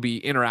graphics will be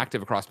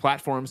interactive across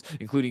platforms,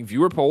 including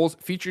viewer polls,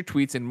 featured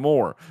tweets, and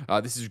more.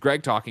 This is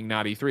Greg talking,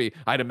 not E3.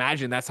 I'd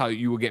imagine that's how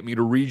you will get me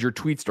to read your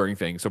tweets during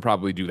things, so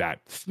probably do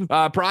that.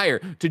 Prior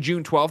to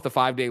June 12th, the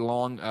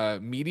 5-day-long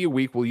media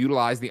week will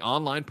utilize the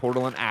online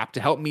portal and app to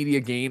help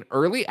media gain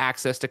early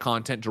access to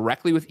content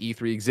directly with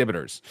E3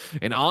 exhibitors.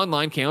 An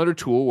online calendar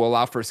tool will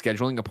allow for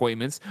scheduling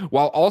appointments,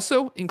 while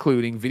also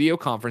including video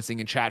conferencing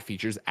and chat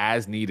features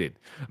as needed.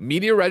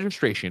 Media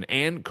registration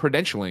and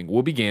credentialing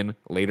will begin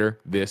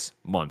later this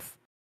month.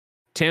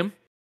 Tim,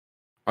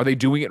 are they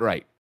doing it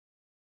right?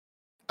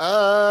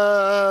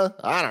 I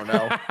don't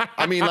know.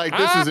 I mean, like,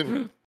 this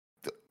isn't,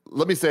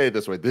 let me say it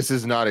this way. This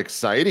is not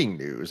exciting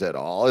news at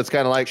all. It's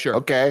kind of like, Sure.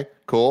 Okay,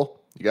 cool.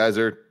 You guys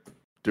are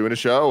doing a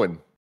show and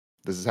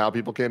this is how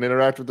people can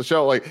interact with the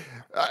show. Like,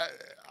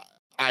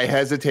 I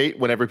hesitate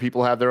whenever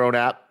people have their own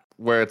app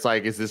where it's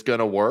like, is this going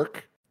to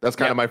work? That's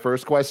kind of my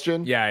first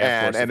question. Yeah,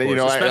 and of then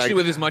course. Especially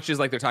with as much as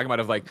like they're talking about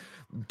of like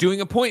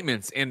doing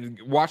appointments and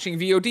watching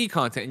VOD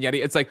content and yet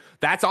it's like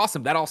that's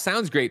awesome. That all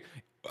sounds great.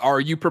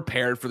 Are you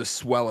prepared for the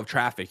swell of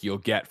traffic you'll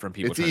get from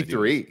people? It's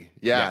E3.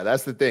 Yeah,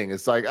 that's the thing.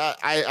 It's like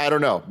I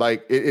don't know.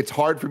 Like it's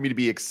hard for me to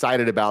be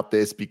excited about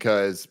this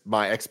because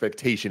my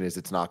expectation is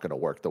it's not going to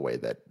work the way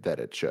that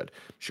it should.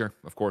 Sure,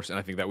 of course. And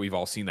I think that we've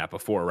all seen that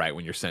before, right?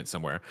 When you're sent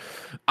somewhere.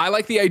 I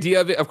like the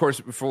idea of it. Of course,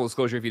 full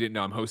disclosure, if you didn't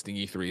know, I'm hosting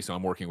E3, so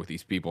I'm working with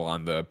these people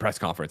on the press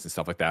conference and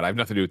stuff like that. I have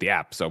nothing to do with the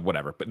app, so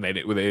whatever. But they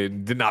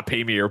did not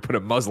pay me or put a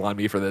muzzle on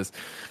me for this.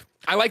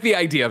 I like the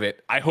idea of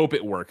it. I hope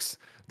it works.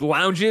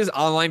 Lounges,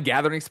 online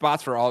gathering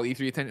spots for all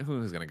E3 attendants.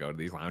 Who's going to go to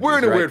these lounges? We're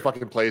in a weird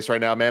fucking place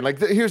right now, man. Like,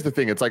 here's the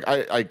thing. It's like,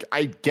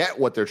 I get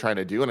what they're trying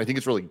to do, and I think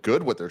it's really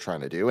good what they're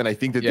trying to do. And I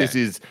think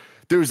that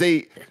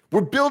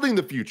we're building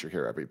the future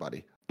here,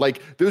 everybody.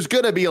 Like, there's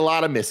going to be a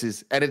lot of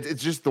misses, and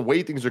it's just the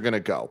way things are going to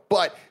go.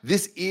 But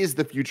this is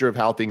the future of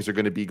how things are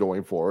going to be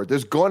going forward.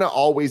 There's going to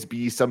always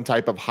be some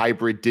type of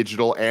hybrid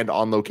digital and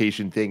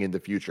on-location thing in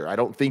the future. I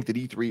don't think that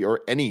E3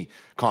 or any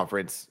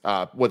conference,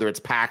 whether it's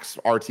PAX,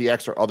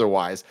 RTX, or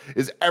otherwise,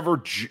 is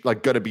ever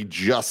going to be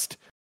just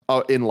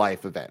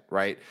in-life event,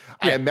 right?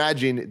 Yeah. I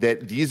imagine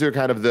that these are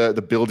kind of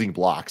the building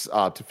blocks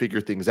to figure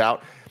things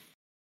out.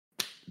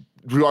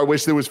 Do I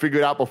wish that was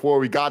figured out before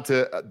we got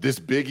to this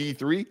big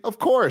E3? Of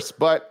course,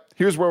 but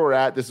here's where we're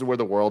at. This is where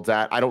the world's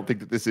at. I don't think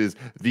that this is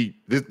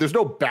there's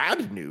no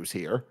bad news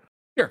here.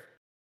 Sure.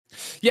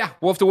 Yeah,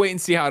 we'll have to wait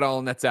and see how it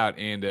all nets out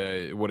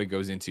and what it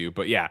goes into.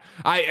 But yeah,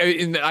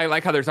 I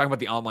like how they're talking about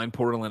the online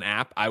portal and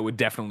app. I would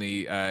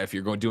definitely, if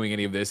you're doing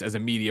any of this as a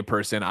media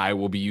person, I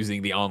will be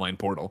using the online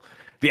portal.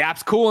 The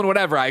app's cool and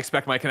whatever. I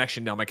expect my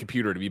connection on my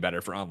computer to be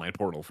better for online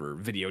portal, for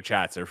video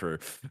chats, or for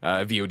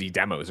VOD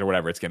demos, or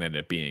whatever it's going to end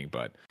up being.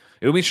 But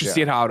it'll be interesting to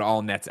see how it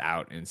all nets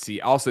out and see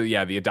also,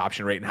 the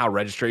adoption rate and how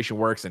registration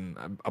works. And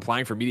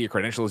applying for media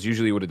credentials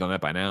usually would have done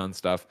that by now and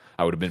stuff.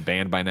 I would have been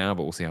banned by now,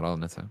 but we'll see how it all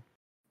nets out.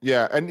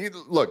 Yeah, and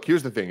look,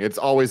 here's the thing. It's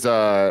always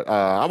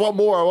I want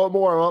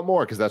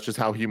more, because that's just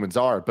how humans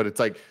are. But it's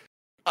like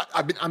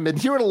I've been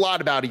hearing a lot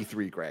about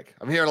E3, Greg.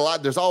 I'm hearing a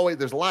lot. There's a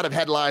lot of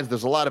headlines.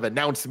 There's a lot of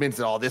announcements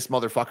and all this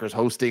motherfucker's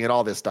hosting and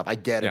all this stuff. I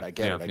get it. I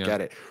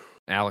get it.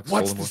 Alex,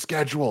 what's the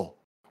schedule?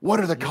 What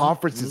are the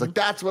conferences? Like,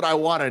 that's what I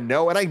want to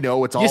know. And I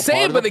know it's all. You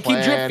say it, but they plan.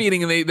 keep drip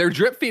feeding, and they're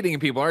drip feeding,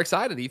 and people are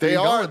excited. E3 they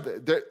are.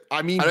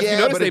 I mean, I don't know if you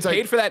noticed, they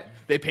paid for that.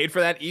 They paid for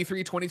that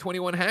E3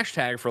 2021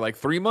 hashtag for like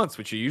 3 months,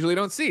 which you usually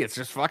don't see. It's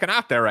just fucking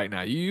out there right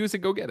now. You use it,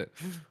 go get it.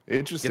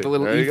 Interesting. Get the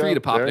little E3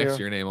 to pop next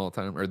to your name all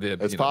the time, or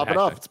it's popping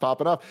up. It's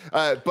popping up.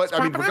 But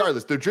I mean,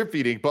 regardless, they're drip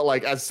feeding. But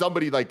like, as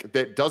somebody like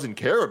that doesn't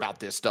care about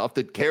this stuff,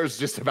 that cares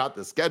just about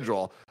the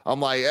schedule, I'm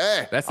like,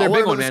 that's their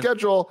big one, man.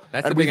 Schedule.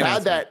 That's and we've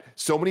had that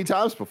so many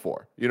times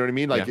before. You know what I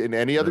mean? Like in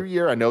any other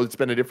year, I know it's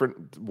been a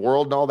different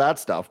world and all that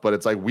stuff, but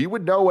it's like we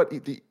would know what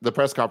the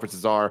press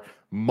conferences are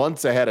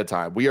months ahead of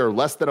time. We are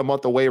less than a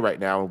month away right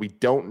now, and we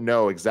don't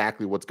know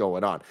exactly what's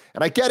going on.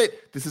 And I get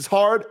it. This is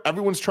hard.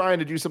 Everyone's trying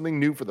to do something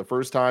new for the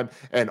first time.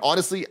 And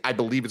honestly, I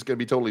believe it's going to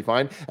be totally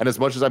fine. And as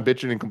much as I'm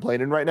bitching and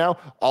complaining right now,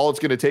 all it's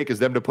going to take is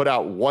them to put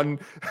out one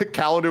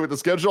calendar with the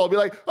schedule. I'll be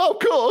like, oh,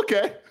 cool.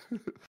 Okay.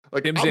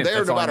 Like, I'm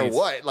there no matter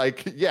what.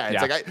 Like,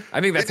 it's like,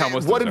 I think that's how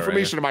most what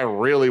information am I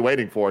really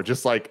waiting for?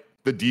 Just like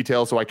the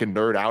details so I can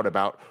nerd out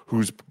about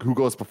who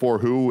goes before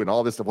who and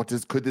all this stuff.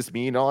 Could this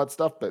mean, all that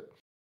stuff? But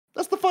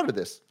that's the fun of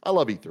this. I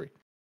love E3.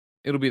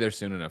 It'll be there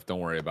soon enough.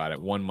 Don't worry about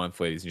it. 1 month,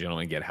 ladies and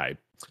gentlemen. Get hype.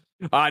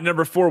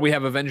 Number 4, we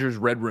have Avengers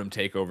Red Room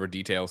takeover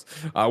details.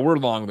 We're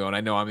long, though, and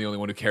I know I'm the only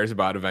one who cares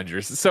about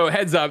Avengers. So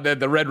heads up that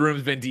the Red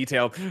Room's been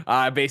detailed.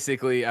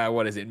 Basically,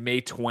 what is it,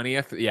 May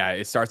 20th? Yeah,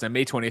 it starts on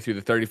May 20th through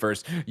the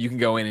 31st. You can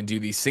go in and do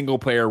these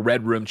single-player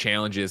Red Room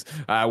challenges.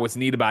 What's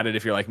neat about it,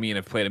 if you're like me and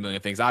have played a million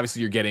things,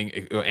 obviously you're getting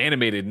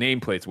animated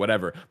nameplates,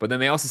 whatever. But then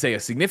they also say a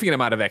significant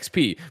amount of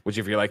XP, which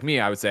if you're like me,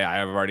 I would say I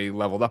have already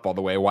leveled up all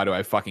the way. Why do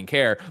I fucking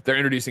care? They're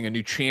introducing a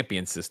new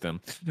champion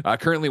system.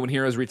 Currently, when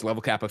heroes reach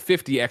level cap of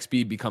 50,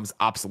 XP becomes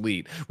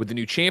obsolete. With the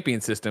new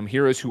champion system,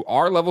 heroes who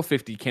are level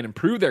 50 can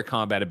improve their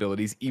combat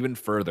abilities even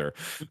further.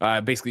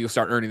 Basically, you'll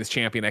start earning this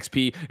champion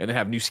XP and then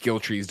have new skill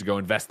trees to go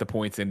invest the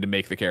points in to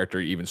make the character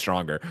even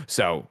stronger.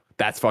 So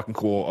that's fucking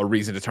cool. A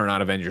reason to turn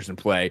on Avengers and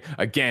play.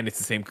 Again, it's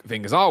the same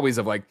thing as always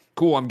of like,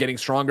 cool, I'm getting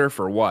stronger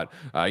for what?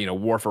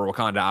 War for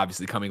Wakanda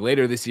obviously coming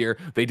later this year.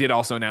 They did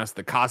also announce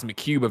the Cosmic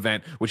Cube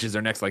event, which is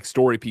their next like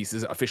story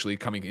pieces, officially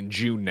coming in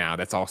June now.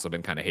 That's also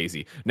been kind of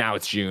hazy. Now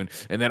it's June.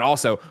 And then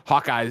also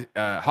Hawkeye's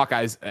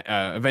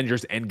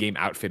Avengers Endgame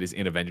outfit is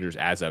in Avengers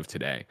as of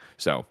today.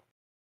 So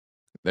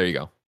there you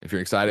go. If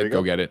you're excited,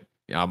 go get it.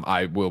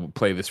 I will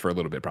play this for a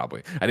little bit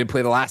probably. I didn't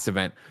play the last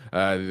event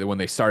when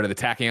they started the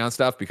Tachyon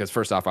stuff because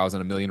first off, I was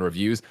on 1 million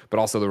reviews, but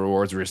also the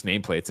rewards were just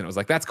nameplates, and it was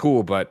like, that's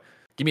cool, but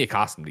give me a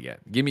costume to get.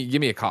 Give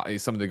me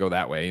something to go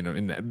that way.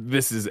 And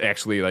this is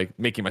actually like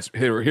making my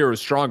heroes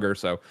stronger.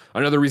 So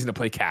another reason to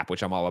play Cap,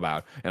 which I'm all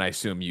about, and I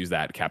assume use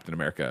that Captain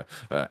America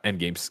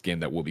Endgame skin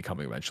that will be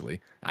coming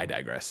eventually. I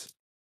digress.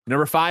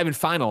 Number 5 and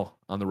final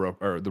on the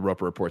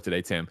Roper Report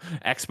today, Tim.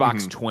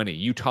 Xbox 20.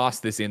 You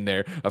tossed this in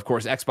there. Of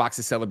course, Xbox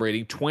is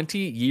celebrating 20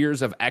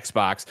 years of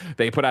Xbox.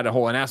 They put out a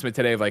whole announcement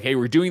today of like, hey,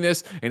 we're doing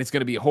this, and it's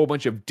going to be a whole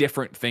bunch of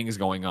different things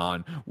going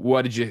on.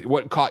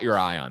 What caught your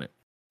eye on it?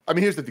 I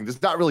mean, here's the thing.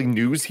 There's not really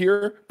news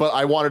here, but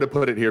I wanted to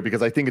put it here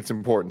because I think it's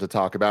important to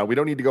talk about. We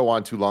don't need to go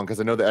on too long because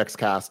I know the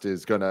XCast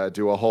is going to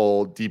do a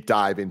whole deep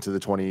dive into the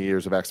 20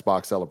 years of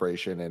Xbox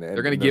celebration. And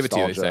they're going to give it to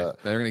you, they say.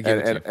 They're going to give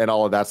it to you. And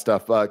all of that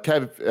stuff.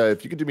 Kev,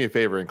 if you could do me a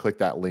favor and click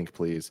that link,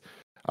 please.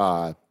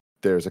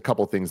 There's a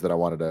couple things that I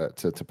wanted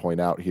to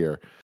point out here.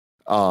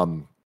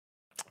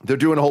 They're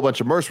doing a whole bunch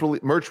of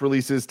merch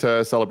releases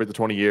to celebrate the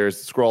 20 years.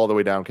 Scroll all the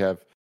way down, Kev,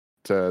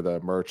 to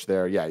the merch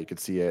there. Yeah, you can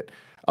see it.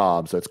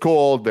 So it's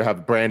cool. They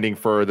have branding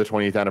for the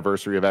 20th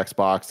anniversary of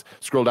Xbox.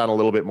 Scroll down a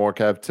little bit more,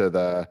 Kev, to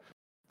the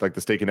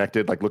Stay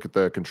Connected. Like, look at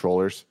the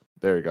controllers.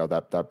 There you go.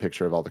 That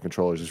picture of all the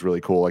controllers is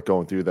really cool. Like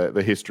going through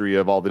the history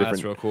of all the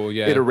different real cool.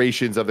 Yeah.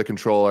 iterations of the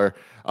controller.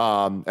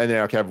 And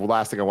then, Kev, the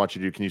last thing I want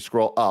you to do, can you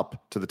scroll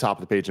up to the top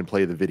of the page and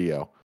play the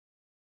video?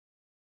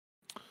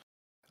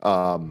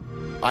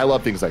 I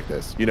love things like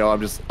this. You know, I'm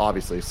just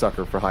obviously a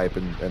sucker for hype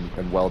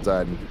and well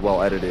done,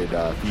 well edited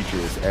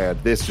features. And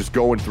this just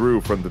going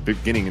through from the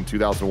beginning in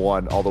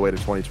 2001 all the way to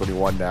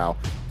 2021 now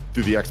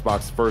through the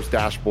Xbox first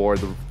dashboard,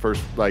 the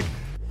first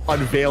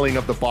unveiling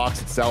of the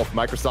box itself,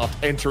 Microsoft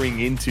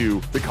entering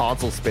into the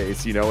console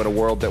space, you know, in a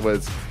world that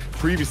was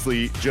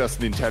previously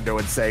just Nintendo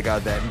and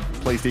Sega. Then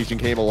PlayStation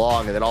came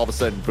along, and then all of a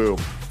sudden, boom,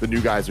 the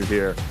new guys are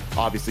here.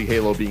 Obviously,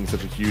 Halo being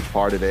such a huge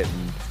part of it,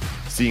 and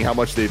seeing how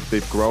much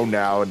they've grown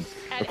now and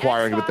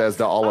acquiring Xbox,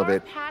 Bethesda, all of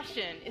it.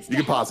 You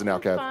can pause it now,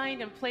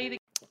 Kev.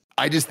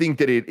 I just think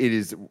that it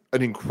is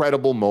an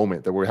incredible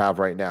moment that we have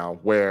right now,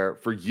 where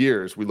for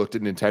years we looked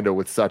at Nintendo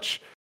with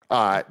such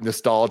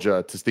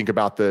nostalgia to think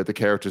about the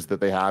characters that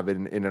they have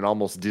in an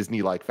almost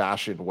Disney-like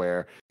fashion,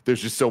 where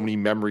there's just so many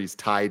memories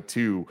tied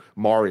to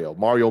Mario.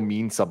 Mario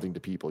means something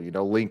to people, you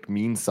know, Link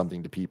means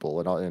something to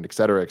people, and et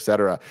cetera, et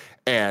cetera.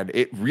 And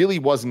it really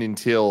wasn't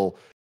until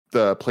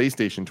the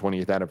PlayStation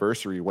 20th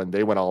anniversary when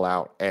they went all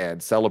out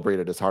and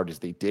celebrated as hard as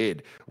they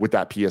did with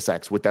that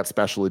PSX, with that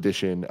special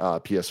edition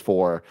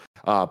PS4,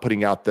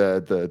 putting out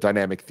the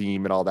dynamic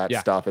theme and all that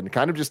stuff, and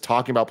kind of just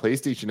talking about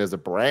PlayStation as a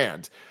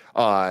brand,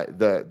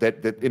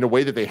 that in a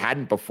way that they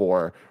hadn't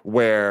before,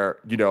 where,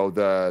 you know,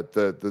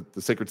 the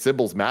sacred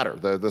symbols matter,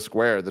 the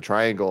square, the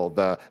triangle,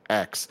 the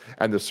X,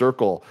 and the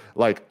circle,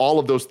 like all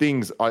of those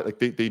things are like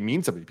they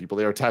mean something to people.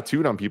 They are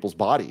tattooed on people's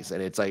bodies,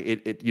 and it's like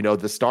it you know,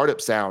 the startup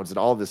sounds and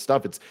all of this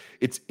stuff,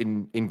 it's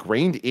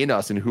ingrained in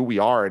us and who we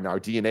are and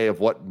our DNA of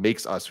what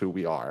makes us who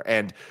we are.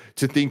 And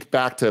to think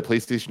back to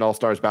PlayStation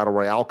All-Stars Battle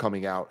Royale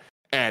coming out,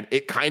 and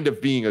it kind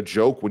of being a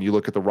joke when you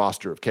look at the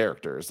roster of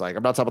characters. Like,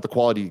 I'm not talking about the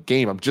quality of the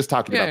game. I'm just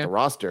talking about the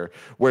roster,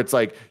 where it's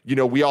like, you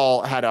know, we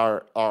all had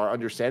our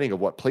understanding of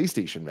what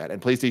PlayStation meant.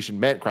 And PlayStation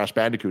meant Crash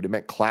Bandicoot. It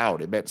meant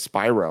Cloud. It meant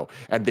Spyro.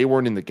 And they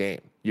weren't in the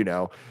game, you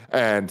know?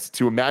 And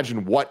to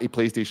imagine what a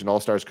PlayStation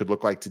All-Stars could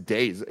look like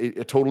today is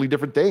a totally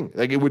different thing.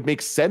 Like, it would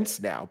make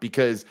sense now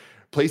because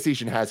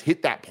PlayStation has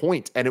hit that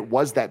point, and it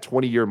was that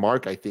 20-year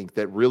mark, I think,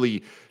 that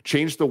really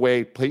changed the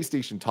way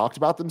PlayStation talked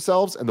about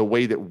themselves and the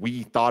way that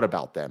we thought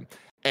about them.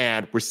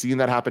 And we're seeing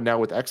that happen now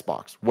with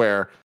Xbox,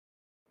 where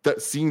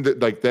seeing that,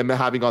 like, them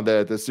having on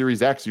the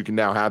Series X, you can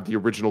now have the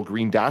original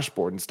green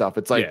dashboard and stuff.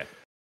 It's like,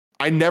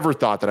 I never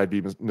thought that I'd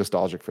be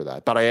nostalgic for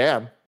that, but I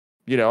am.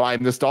 You know,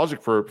 I'm nostalgic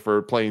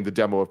for playing the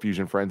demo of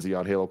Fusion Frenzy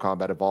on Halo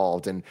Combat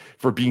Evolved, and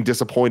for being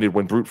disappointed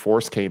when Brute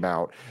Force came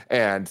out,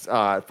 and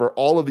for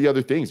all of the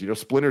other things, you know,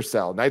 Splinter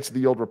Cell, Knights of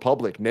the Old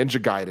Republic, Ninja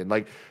Gaiden.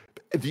 Like,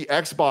 the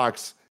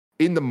Xbox,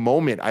 in the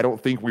moment, I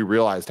don't think we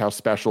realized how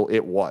special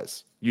it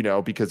was, you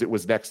know, because it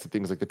was next to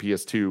things like the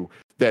PS2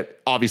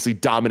 that obviously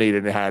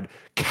dominated and had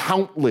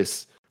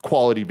countless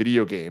quality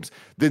video games,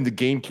 than the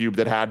GameCube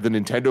that had the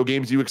Nintendo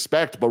games you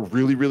expect, but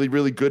really, really,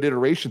 really good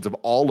iterations of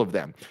all of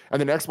them.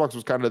 And then Xbox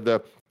was kind of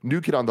the new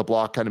kid on the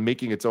block, kind of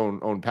making its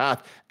own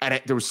path.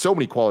 And there was so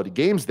many quality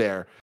games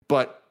there,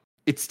 but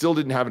it still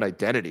didn't have an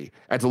identity.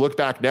 And to look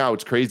back now,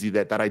 it's crazy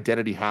that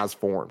identity has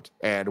formed,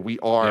 and we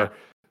are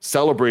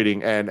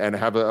celebrating and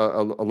have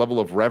a level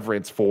of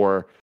reverence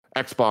for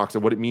Xbox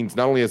and what it means,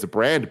 not only as a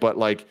brand, but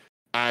like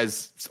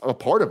as a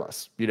part of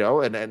us, you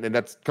know, and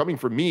that's coming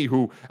from me,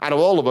 who out of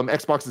all of them,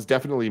 Xbox is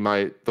definitely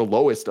the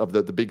lowest of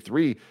the big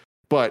three,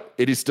 but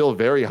it is still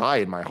very high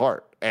in my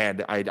heart.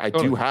 And I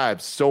do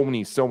have so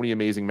many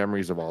amazing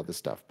memories of all this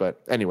stuff.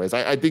 But anyways,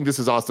 I think this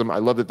is awesome. I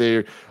love that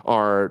they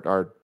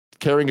are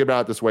caring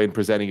about it this way and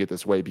presenting it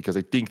this way, because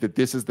I think that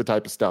this is the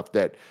type of stuff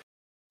that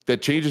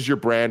changes your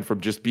brand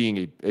from just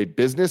being a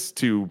business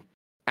to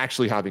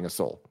actually having a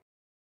soul.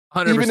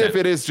 100%. Even if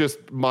it is just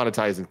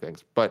monetizing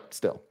things, but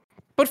still.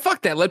 But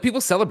fuck that. Let people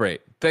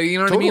celebrate. You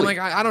know what I mean? Like,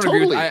 I don't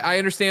agree with, I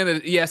understand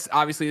that, yes,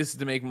 obviously this is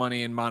to make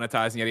money and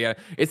monetize and yada yada.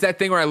 It's that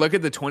thing where I look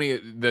at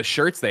the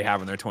shirts they have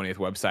on their 20th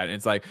website, and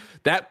it's like,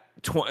 that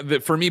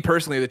for me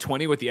personally, the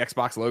 20 with the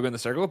Xbox logo in the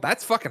circle,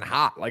 that's fucking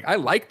hot. Like, I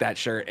like that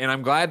shirt, and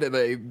I'm glad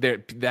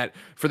that that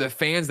for the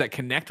fans that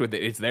connect with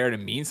it, it's there to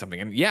mean something.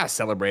 And yeah,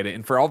 celebrate it.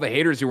 And for all the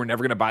haters who were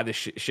never gonna buy this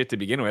shit to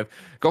begin with,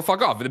 go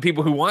fuck off. But the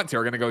people who want to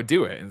are gonna go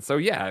do it. And so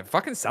yeah,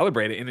 fucking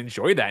celebrate it and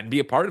enjoy that and be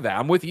a part of that.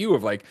 I'm with you.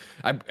 Of like,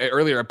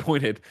 earlier I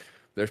pointed.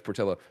 There's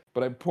Portillo,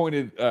 but I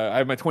pointed. I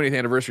have my 20th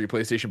anniversary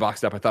PlayStation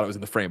boxed up. I thought it was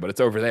in the frame, but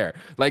it's over there.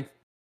 Like,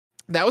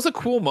 that was a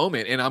cool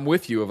moment, and I'm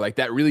with you of like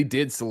that really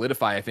did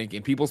solidify, I think,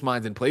 in people's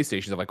minds and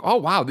PlayStations of like, oh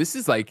wow, this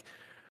is like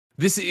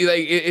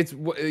it's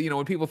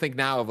when people think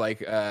now of like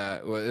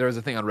there was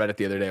a thing on Reddit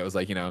the other day. It was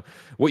like,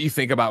 what you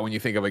think about when you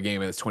think of a game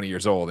that's 20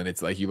 years old, and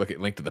it's like you look at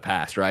Link to the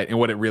Past, right, and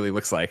what it really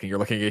looks like, and you're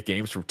looking at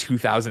games from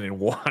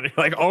 2001. You're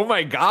like, oh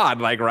my god,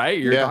 like, right,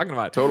 you're talking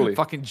about totally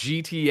fucking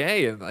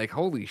GTA and like,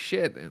 holy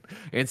shit.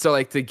 And so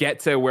like to get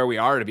to where we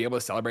are, to be able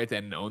to celebrate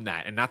that and own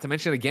that, and not to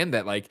mention again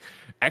that like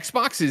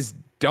Xbox is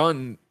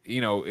done,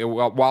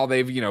 while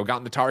they've,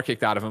 gotten the tar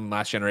kicked out of them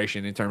last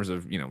generation in terms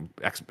of,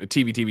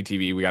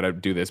 TV, we got to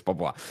do this, blah,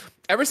 blah.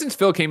 Ever since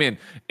Phil came in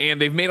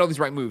and they've made all these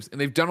right moves and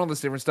they've done all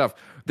this different stuff,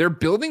 they're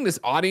building this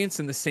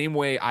audience in the same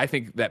way I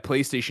think that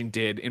PlayStation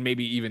did, and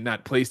maybe even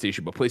not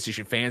PlayStation, but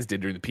PlayStation fans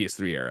did during the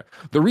PS3 era.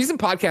 The reason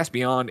Podcast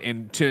Beyond,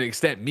 and to an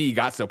extent me,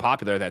 got so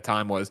popular at that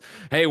time was,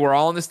 hey, we're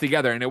all in this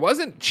together. And it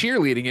wasn't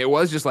cheerleading. It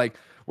was just like,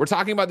 we're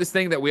talking about this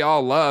thing that we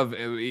all love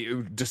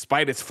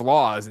despite its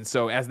flaws. And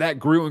so as that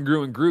grew and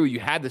grew and grew, you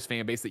had this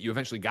fan base that you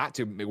eventually got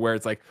to where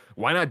it's like,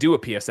 why not do a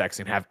PSX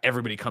and have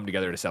everybody come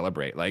together to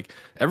celebrate? Like,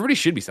 everybody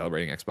should be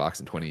celebrating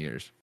Xbox in 20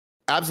 years.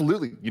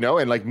 Absolutely.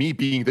 And like me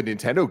being the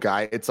Nintendo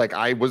guy, it's like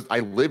I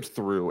lived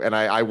through, and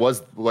I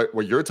was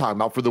what you're talking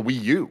about for the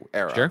Wii U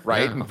era, sure,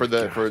 right? Yeah. And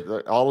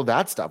for all of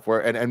that stuff,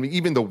 and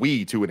even the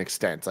Wii to an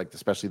extent, like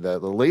especially the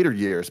later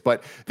years.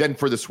 But then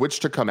for the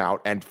Switch to come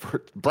out, and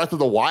for Breath of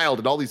the Wild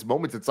and all these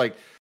moments, it's like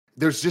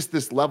there's just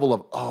this level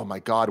of, oh my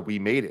god, we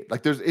made it.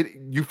 Like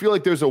you feel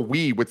like there's a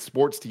Wii with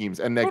sports teams,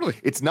 and like, totally.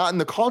 It's not in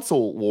the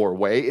console war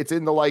way, it's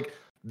in the like,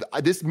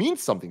 this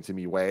means something to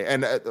me way.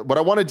 And what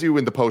I want to do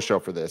in the post show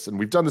for this, and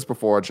we've done this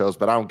before on shows,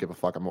 but I don't give a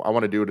fuck. I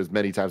want to do it as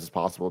many times as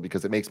possible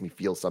because it makes me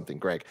feel something,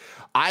 Greg.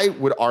 I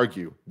would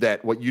argue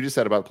that what you just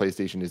said about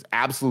PlayStation is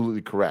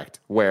absolutely correct,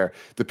 where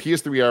the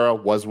PS3 era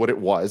was what it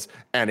was,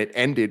 and it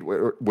ended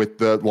with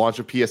the launch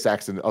of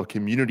PSX and a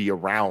community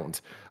around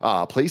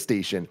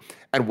PlayStation.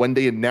 And when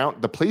they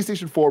announced the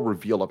PlayStation 4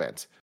 reveal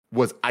event,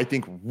 was, I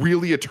think,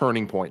 really a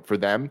turning point for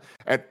them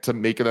and to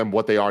make them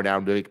what they are now,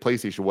 to make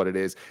PlayStation what it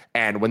is.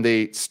 And when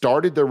they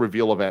started their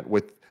reveal event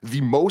with the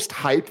most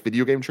hyped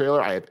video game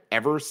trailer I have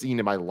ever seen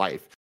in my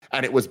life,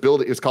 and it was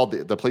called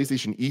the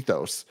PlayStation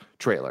Ethos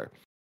trailer.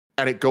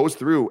 And it goes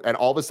through, and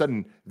all of a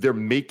sudden, they're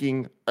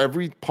making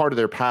every part of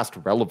their past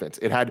relevant.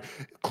 It had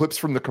clips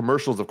from the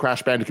commercials of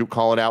Crash Bandicoot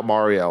calling out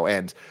Mario,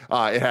 and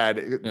it had,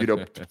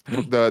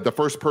 the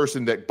first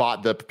person that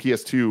bought the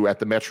PS2 at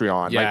the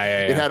Metreon.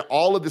 It had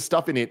all of this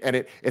stuff in it, and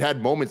it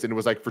had moments, and it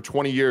was like, for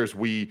 20 years,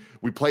 we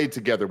played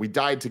together, we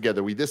died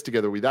together, we this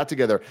together, we that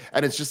together,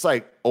 and it's just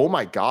like, oh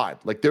my god,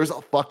 like there's a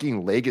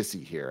fucking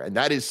legacy here, and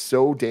that is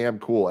so damn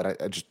cool. And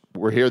I just,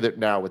 we're here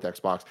now with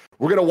Xbox.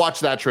 We're going to watch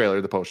that trailer,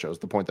 the post show is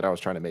the point that I was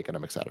trying to make, and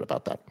I'm excited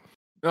about that.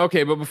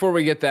 Okay, but before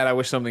we get that, I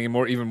wish something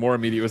even more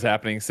immediate was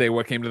happening. Say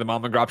what came to the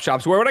mom and grop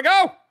shops. Where would I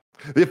go?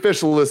 The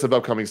official list of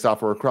upcoming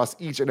software across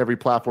each and every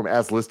platform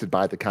as listed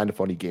by the Kinda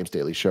Funny Games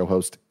Daily Show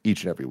host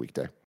each and every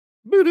weekday.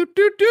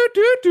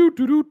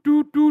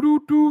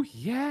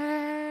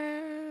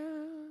 Yeah.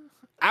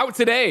 Out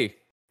today.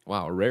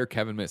 Wow, a rare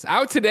Kevin miss.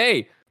 Out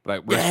today.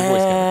 But rest your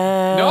voice,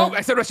 Kevin. No, I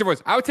said rest your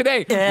voice. Out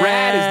today. Yeah.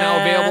 Rad is now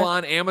available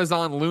on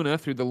Amazon Luna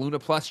through the Luna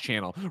Plus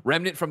channel.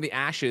 Remnant from the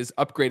Ashes,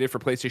 upgraded for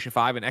PlayStation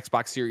 5 and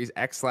Xbox Series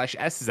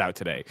X/S, is out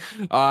today.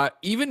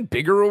 Even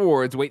bigger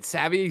rewards wait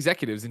savvy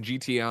executives in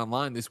GTA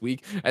Online this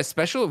week, as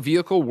special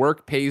vehicle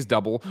work pays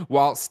double,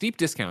 while steep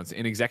discounts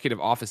in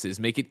executive offices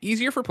make it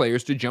easier for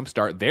players to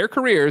jumpstart their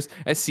careers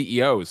as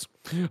CEOs.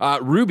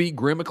 Ruby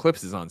Grim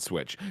Eclipse is on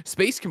Switch.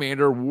 Space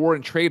Commander War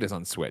and Trade is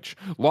on Switch.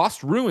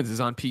 Lost Ruins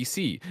is on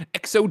PC.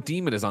 Exo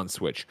Demon is on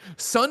Switch.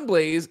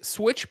 Sunblaze,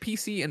 Switch,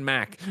 PC, and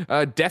Mac.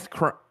 Death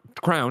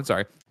Crown,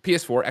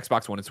 PS4,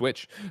 Xbox One, and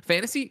Switch.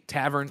 Fantasy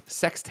Tavern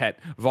Sextet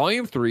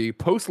Volume 3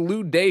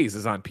 Post-Lude Days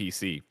is on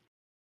PC.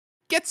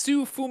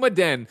 Getsu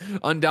Fumaden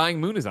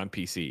Undying Moon is on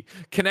PC.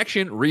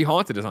 Connection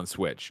Rehaunted is on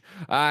Switch.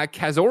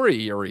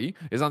 Kazori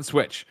is on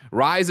Switch.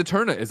 Rise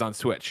Eterna is on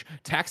Switch.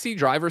 Taxi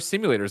Driver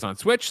Simulator is on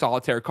Switch.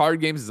 Solitaire Card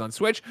Games is on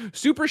Switch.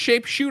 Super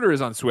Shape Shooter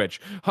is on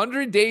Switch.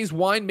 100 Days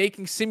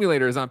Winemaking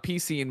Simulator is on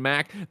PC and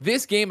Mac.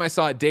 This game I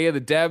saw at Day of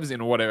the Devs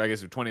in whatever, I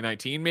guess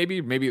 2019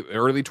 maybe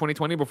early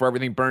 2020 before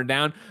everything burned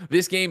down.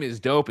 This game is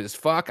dope as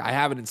fuck. I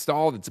have it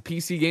installed. It's a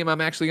PC game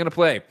I'm actually going to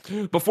play.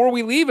 Before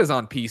We Leave is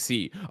on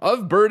PC.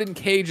 Of Bird and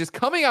Cage is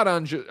coming out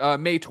on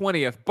May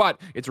 20th,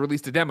 but it's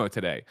released a demo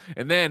today.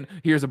 And then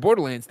here's a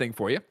Borderlands thing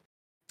for you.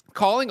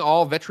 Calling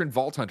all veteran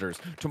Vault Hunters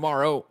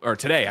tomorrow, or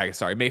today,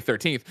 May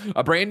 13th,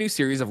 a brand new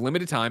series of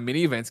limited time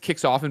mini events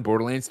kicks off in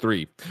Borderlands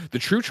 3. The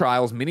True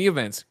Trials mini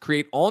events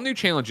create all new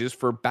challenges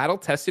for battle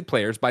tested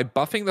players by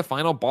buffing the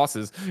final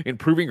bosses in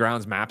Proving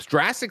Grounds maps,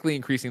 drastically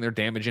increasing their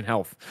damage and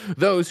health.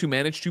 Those who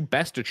manage to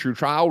best a True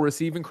Trial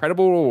receive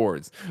incredible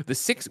rewards. The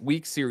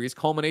 6-week series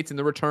culminates in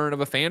the return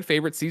of a fan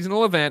favorite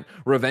seasonal event,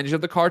 Revenge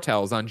of the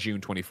Cartels, on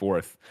June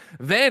 24th.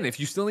 Then, if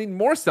you still need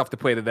more stuff to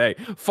play today,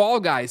 Fall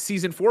Guys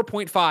Season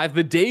 4.5,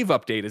 the Dave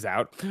update is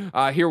out.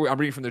 Here I'm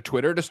reading from their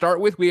Twitter. To start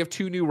with, we have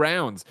 2 new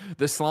rounds.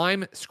 The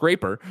Slime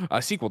Scraper,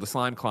 a sequel to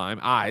Slime Climb,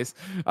 Eyes.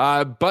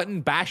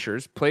 Button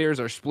Bashers, players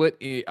are split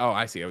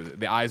I see.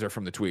 The eyes are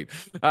from the tweet.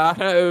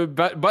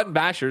 Button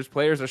Bashers,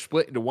 players are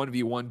split into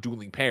 1v1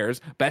 dueling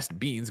pairs. Best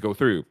beans go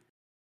through.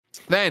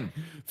 Then,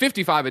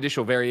 55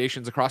 additional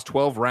variations across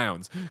 12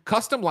 rounds.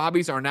 Custom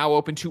lobbies are now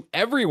open to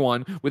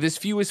everyone with as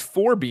few as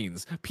 4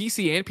 beans.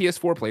 PC and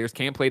PS4 players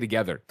can play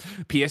together.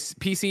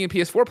 PC and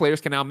PS4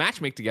 players can now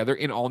matchmake together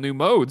in all new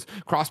modes.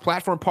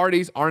 Cross-platform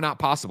parties are not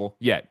possible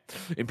yet.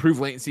 Improved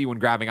latency when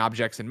grabbing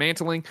objects and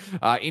mantling.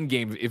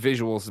 In-game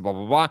visuals, blah,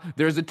 blah, blah.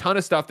 There's a ton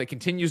of stuff that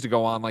continues to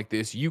go on like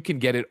this. You can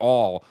get it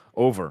all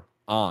over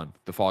on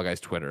the Fall Guys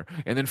Twitter.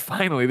 And then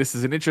finally, this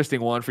is an interesting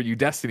one for you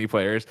Destiny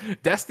players.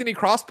 Destiny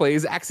crossplay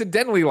is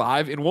accidentally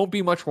live and won't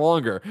be much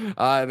longer.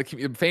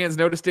 The fans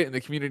noticed it, and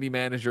the community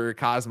manager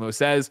Cosmo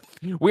says,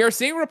 "We are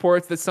seeing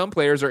reports that some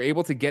players are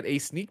able to get a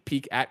sneak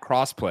peek at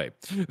crossplay.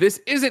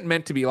 This isn't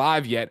meant to be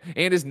live yet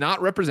and is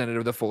not representative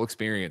of the full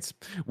experience.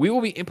 We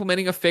will be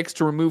implementing a fix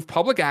to remove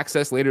public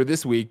access later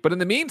this week, but in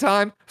the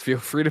meantime, feel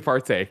free to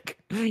partake."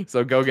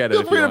 So go get it.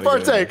 Feel free to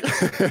partake.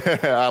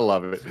 I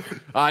love it.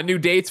 New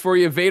dates for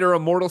you.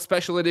 Vader Immortal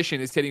Special Edition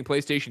is hitting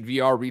PlayStation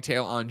VR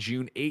retail on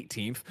June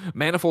 18th.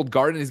 Manifold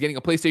Garden is getting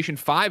a PlayStation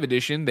 5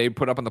 edition they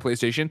put up on the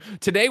PlayStation.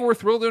 Today, we're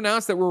thrilled to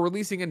announce that we're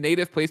releasing a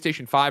native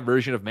PlayStation 5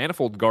 version of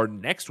Manifold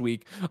Garden next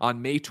week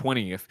on May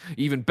 20th.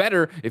 Even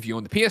better, if you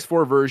own the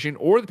PS4 version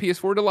or the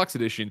PS4 Deluxe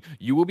Edition,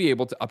 you will be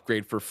able to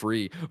upgrade for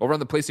free. Over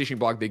on the PlayStation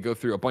blog, they go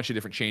through a bunch of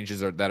different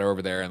changes that are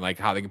over there and like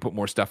how they can put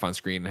more stuff on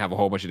screen and have a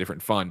whole bunch of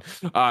different fun.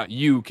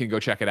 You can go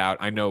check it out.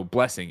 I know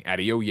Blessing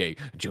Adeoye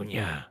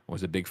Jr.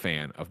 was a big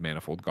fan of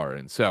Manifold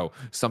Garden. So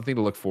something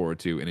to look forward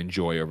to and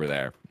enjoy over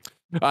there.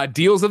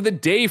 Deals of the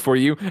day for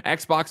you.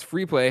 Xbox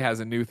Free Play has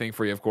a new thing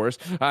for you, of course.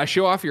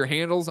 Show off your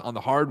handles on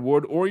the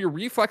hardwood or your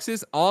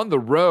reflexes on the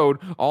road,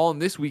 all on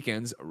this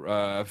weekend's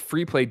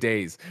Free Play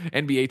days.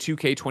 NBA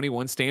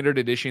 2K21 Standard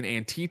Edition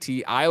and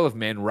TT Isle of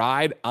Man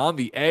Ride on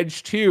the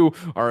Edge 2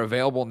 are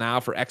available now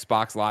for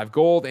Xbox Live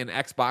Gold and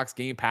Xbox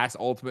Game Pass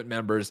Ultimate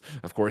members.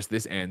 Of course,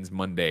 this ends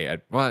Monday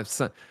at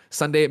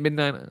Sunday at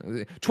midnight.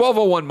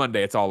 12:01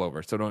 Monday. It's all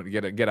over. So don't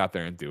get out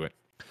there and do it.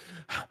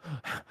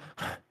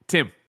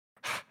 Tim.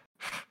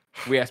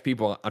 We ask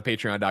people on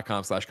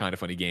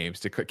patreon.com/kindoffunnygames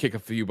to kick a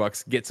few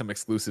bucks, get some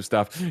exclusive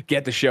stuff,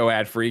 get the show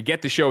ad-free,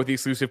 get the show with the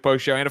exclusive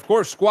post-show, and of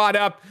course, Squad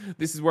Up.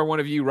 This is where one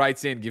of you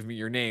writes in, give me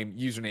your name,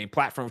 username,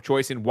 platform of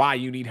choice, and why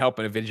you need help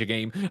in a video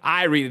game.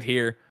 I read it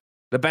here.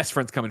 The best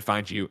friends come and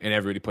find you, and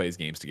everybody plays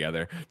games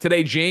together.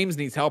 Today, James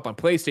needs help on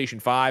PlayStation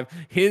 5.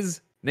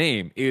 His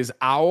name is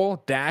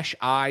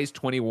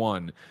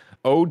Owl-Eyes21.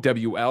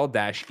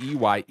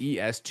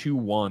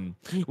 OWL-EYES21.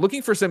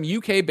 Looking for some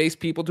UK-based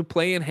people to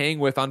play and hang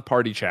with on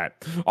Party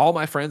Chat. All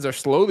my friends are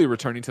slowly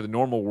returning to the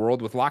normal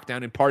world with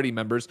lockdown, and party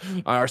members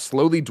are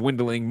slowly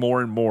dwindling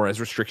more and more as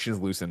restrictions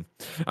loosen.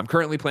 I'm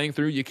currently playing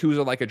through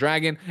Yakuza Like a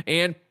Dragon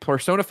and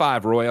Persona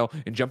 5 Royal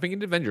and jumping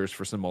into Avengers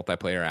for some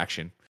multiplayer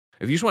action.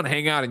 If you just want to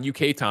hang out in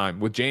UK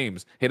time with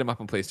James, hit him up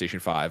on PlayStation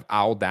 5,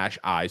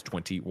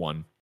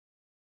 Owl-Eyes21.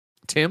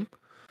 Tim,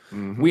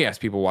 we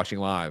ask people watching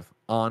live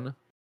on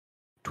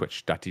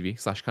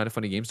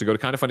twitch.tv/kindoffunnygames to go to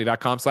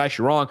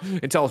kindoffunny.com/you're-wrong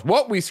and tell us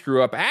what we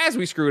screw up as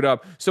we screw it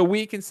up so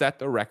we can set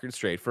the record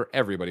straight for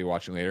everybody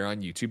watching later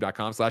on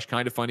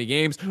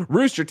youtube.com/kindoffunnygames,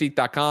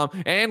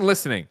 roosterteeth.com, and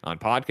listening on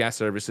podcast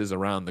services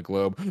around the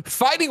globe.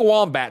 Fighting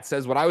Wombat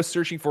says what I was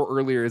searching for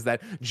earlier is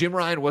that Jim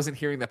Ryan wasn't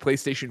hearing that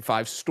PlayStation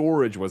 5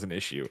 storage was an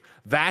issue.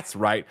 That's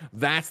right.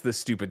 That's the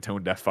stupid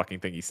tone-deaf fucking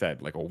thing he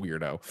said, like a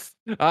weirdo.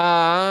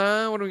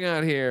 What do we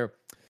got here?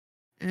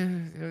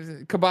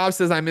 Kebab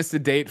says I missed a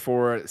date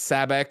for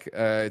Sabek.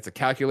 It's a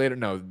calculator.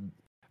 No,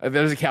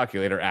 there's a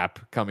calculator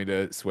app coming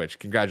to Switch.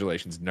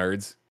 Congratulations,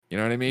 nerds. You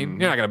know what I mean?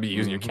 You're not gonna be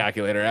using your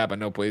calculator app on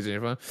no PlayStation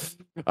phone.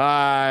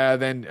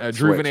 Then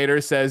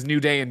Druvenator says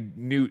new day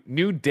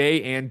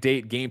and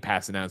date Game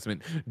Pass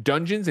announcement.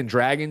 Dungeons and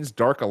Dragons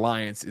Dark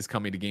Alliance is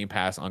coming to Game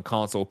Pass on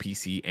console,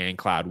 PC, and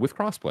cloud with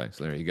crossplay.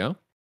 So there you go.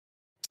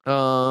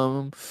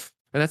 And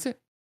that's it.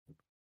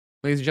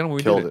 Ladies and gentlemen,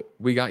 we did it.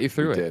 We got you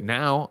through it.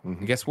 Now,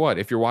 guess what?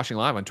 If you're watching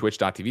live on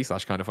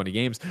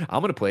twitch.tv/kindoffunnygames,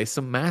 I'm going to play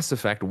some Mass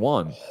Effect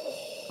 1.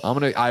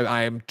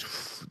 I am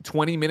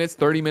 20 minutes,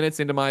 30 minutes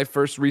into my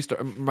first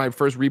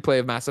replay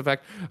of Mass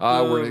Effect.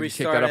 We're going to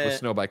kick that up with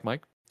Snowbike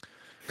Mike.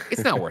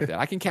 It's not worth it.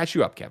 I can catch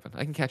you up, Kevin.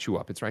 I can catch you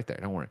up. It's right there.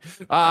 Don't worry.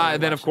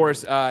 Then, of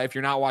course, if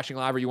you're not watching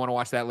live or you want to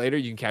watch that later,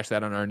 you can catch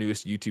that on our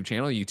newest YouTube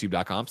channel,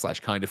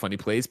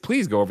 youtube.com/kindafunnyplays.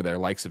 Please go over there,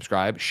 like,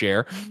 subscribe,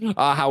 share.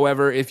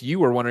 However, if you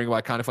were wondering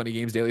about Kinda Funny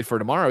Games Daily for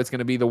tomorrow, it's going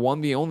to be the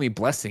one, the only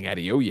Blessing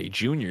Adeoye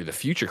Jr., the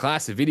future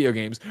class of video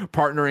games,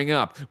 partnering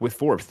up with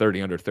Forbes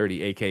 30 Under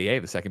 30, a.k.a.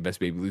 the second best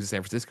baby blues in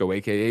San Francisco,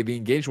 a.k.a. the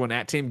engaged one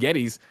at Tim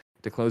Geddes,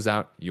 to close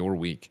out your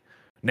week.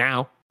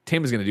 Now,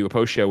 Tim is going to do a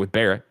post show with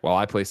Barrett while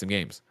I play some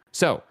games.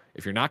 So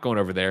if you're not going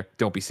over there,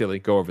 don't be silly.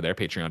 Go over there,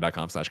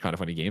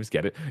 patreon.com/kindafunnygames.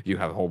 Get it. You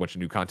have a whole bunch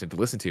of new content to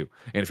listen to.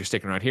 And if you're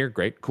sticking around here,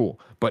 great, cool.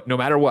 But no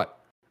matter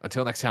what,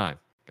 until next time,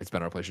 it's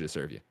been our pleasure to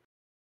serve you.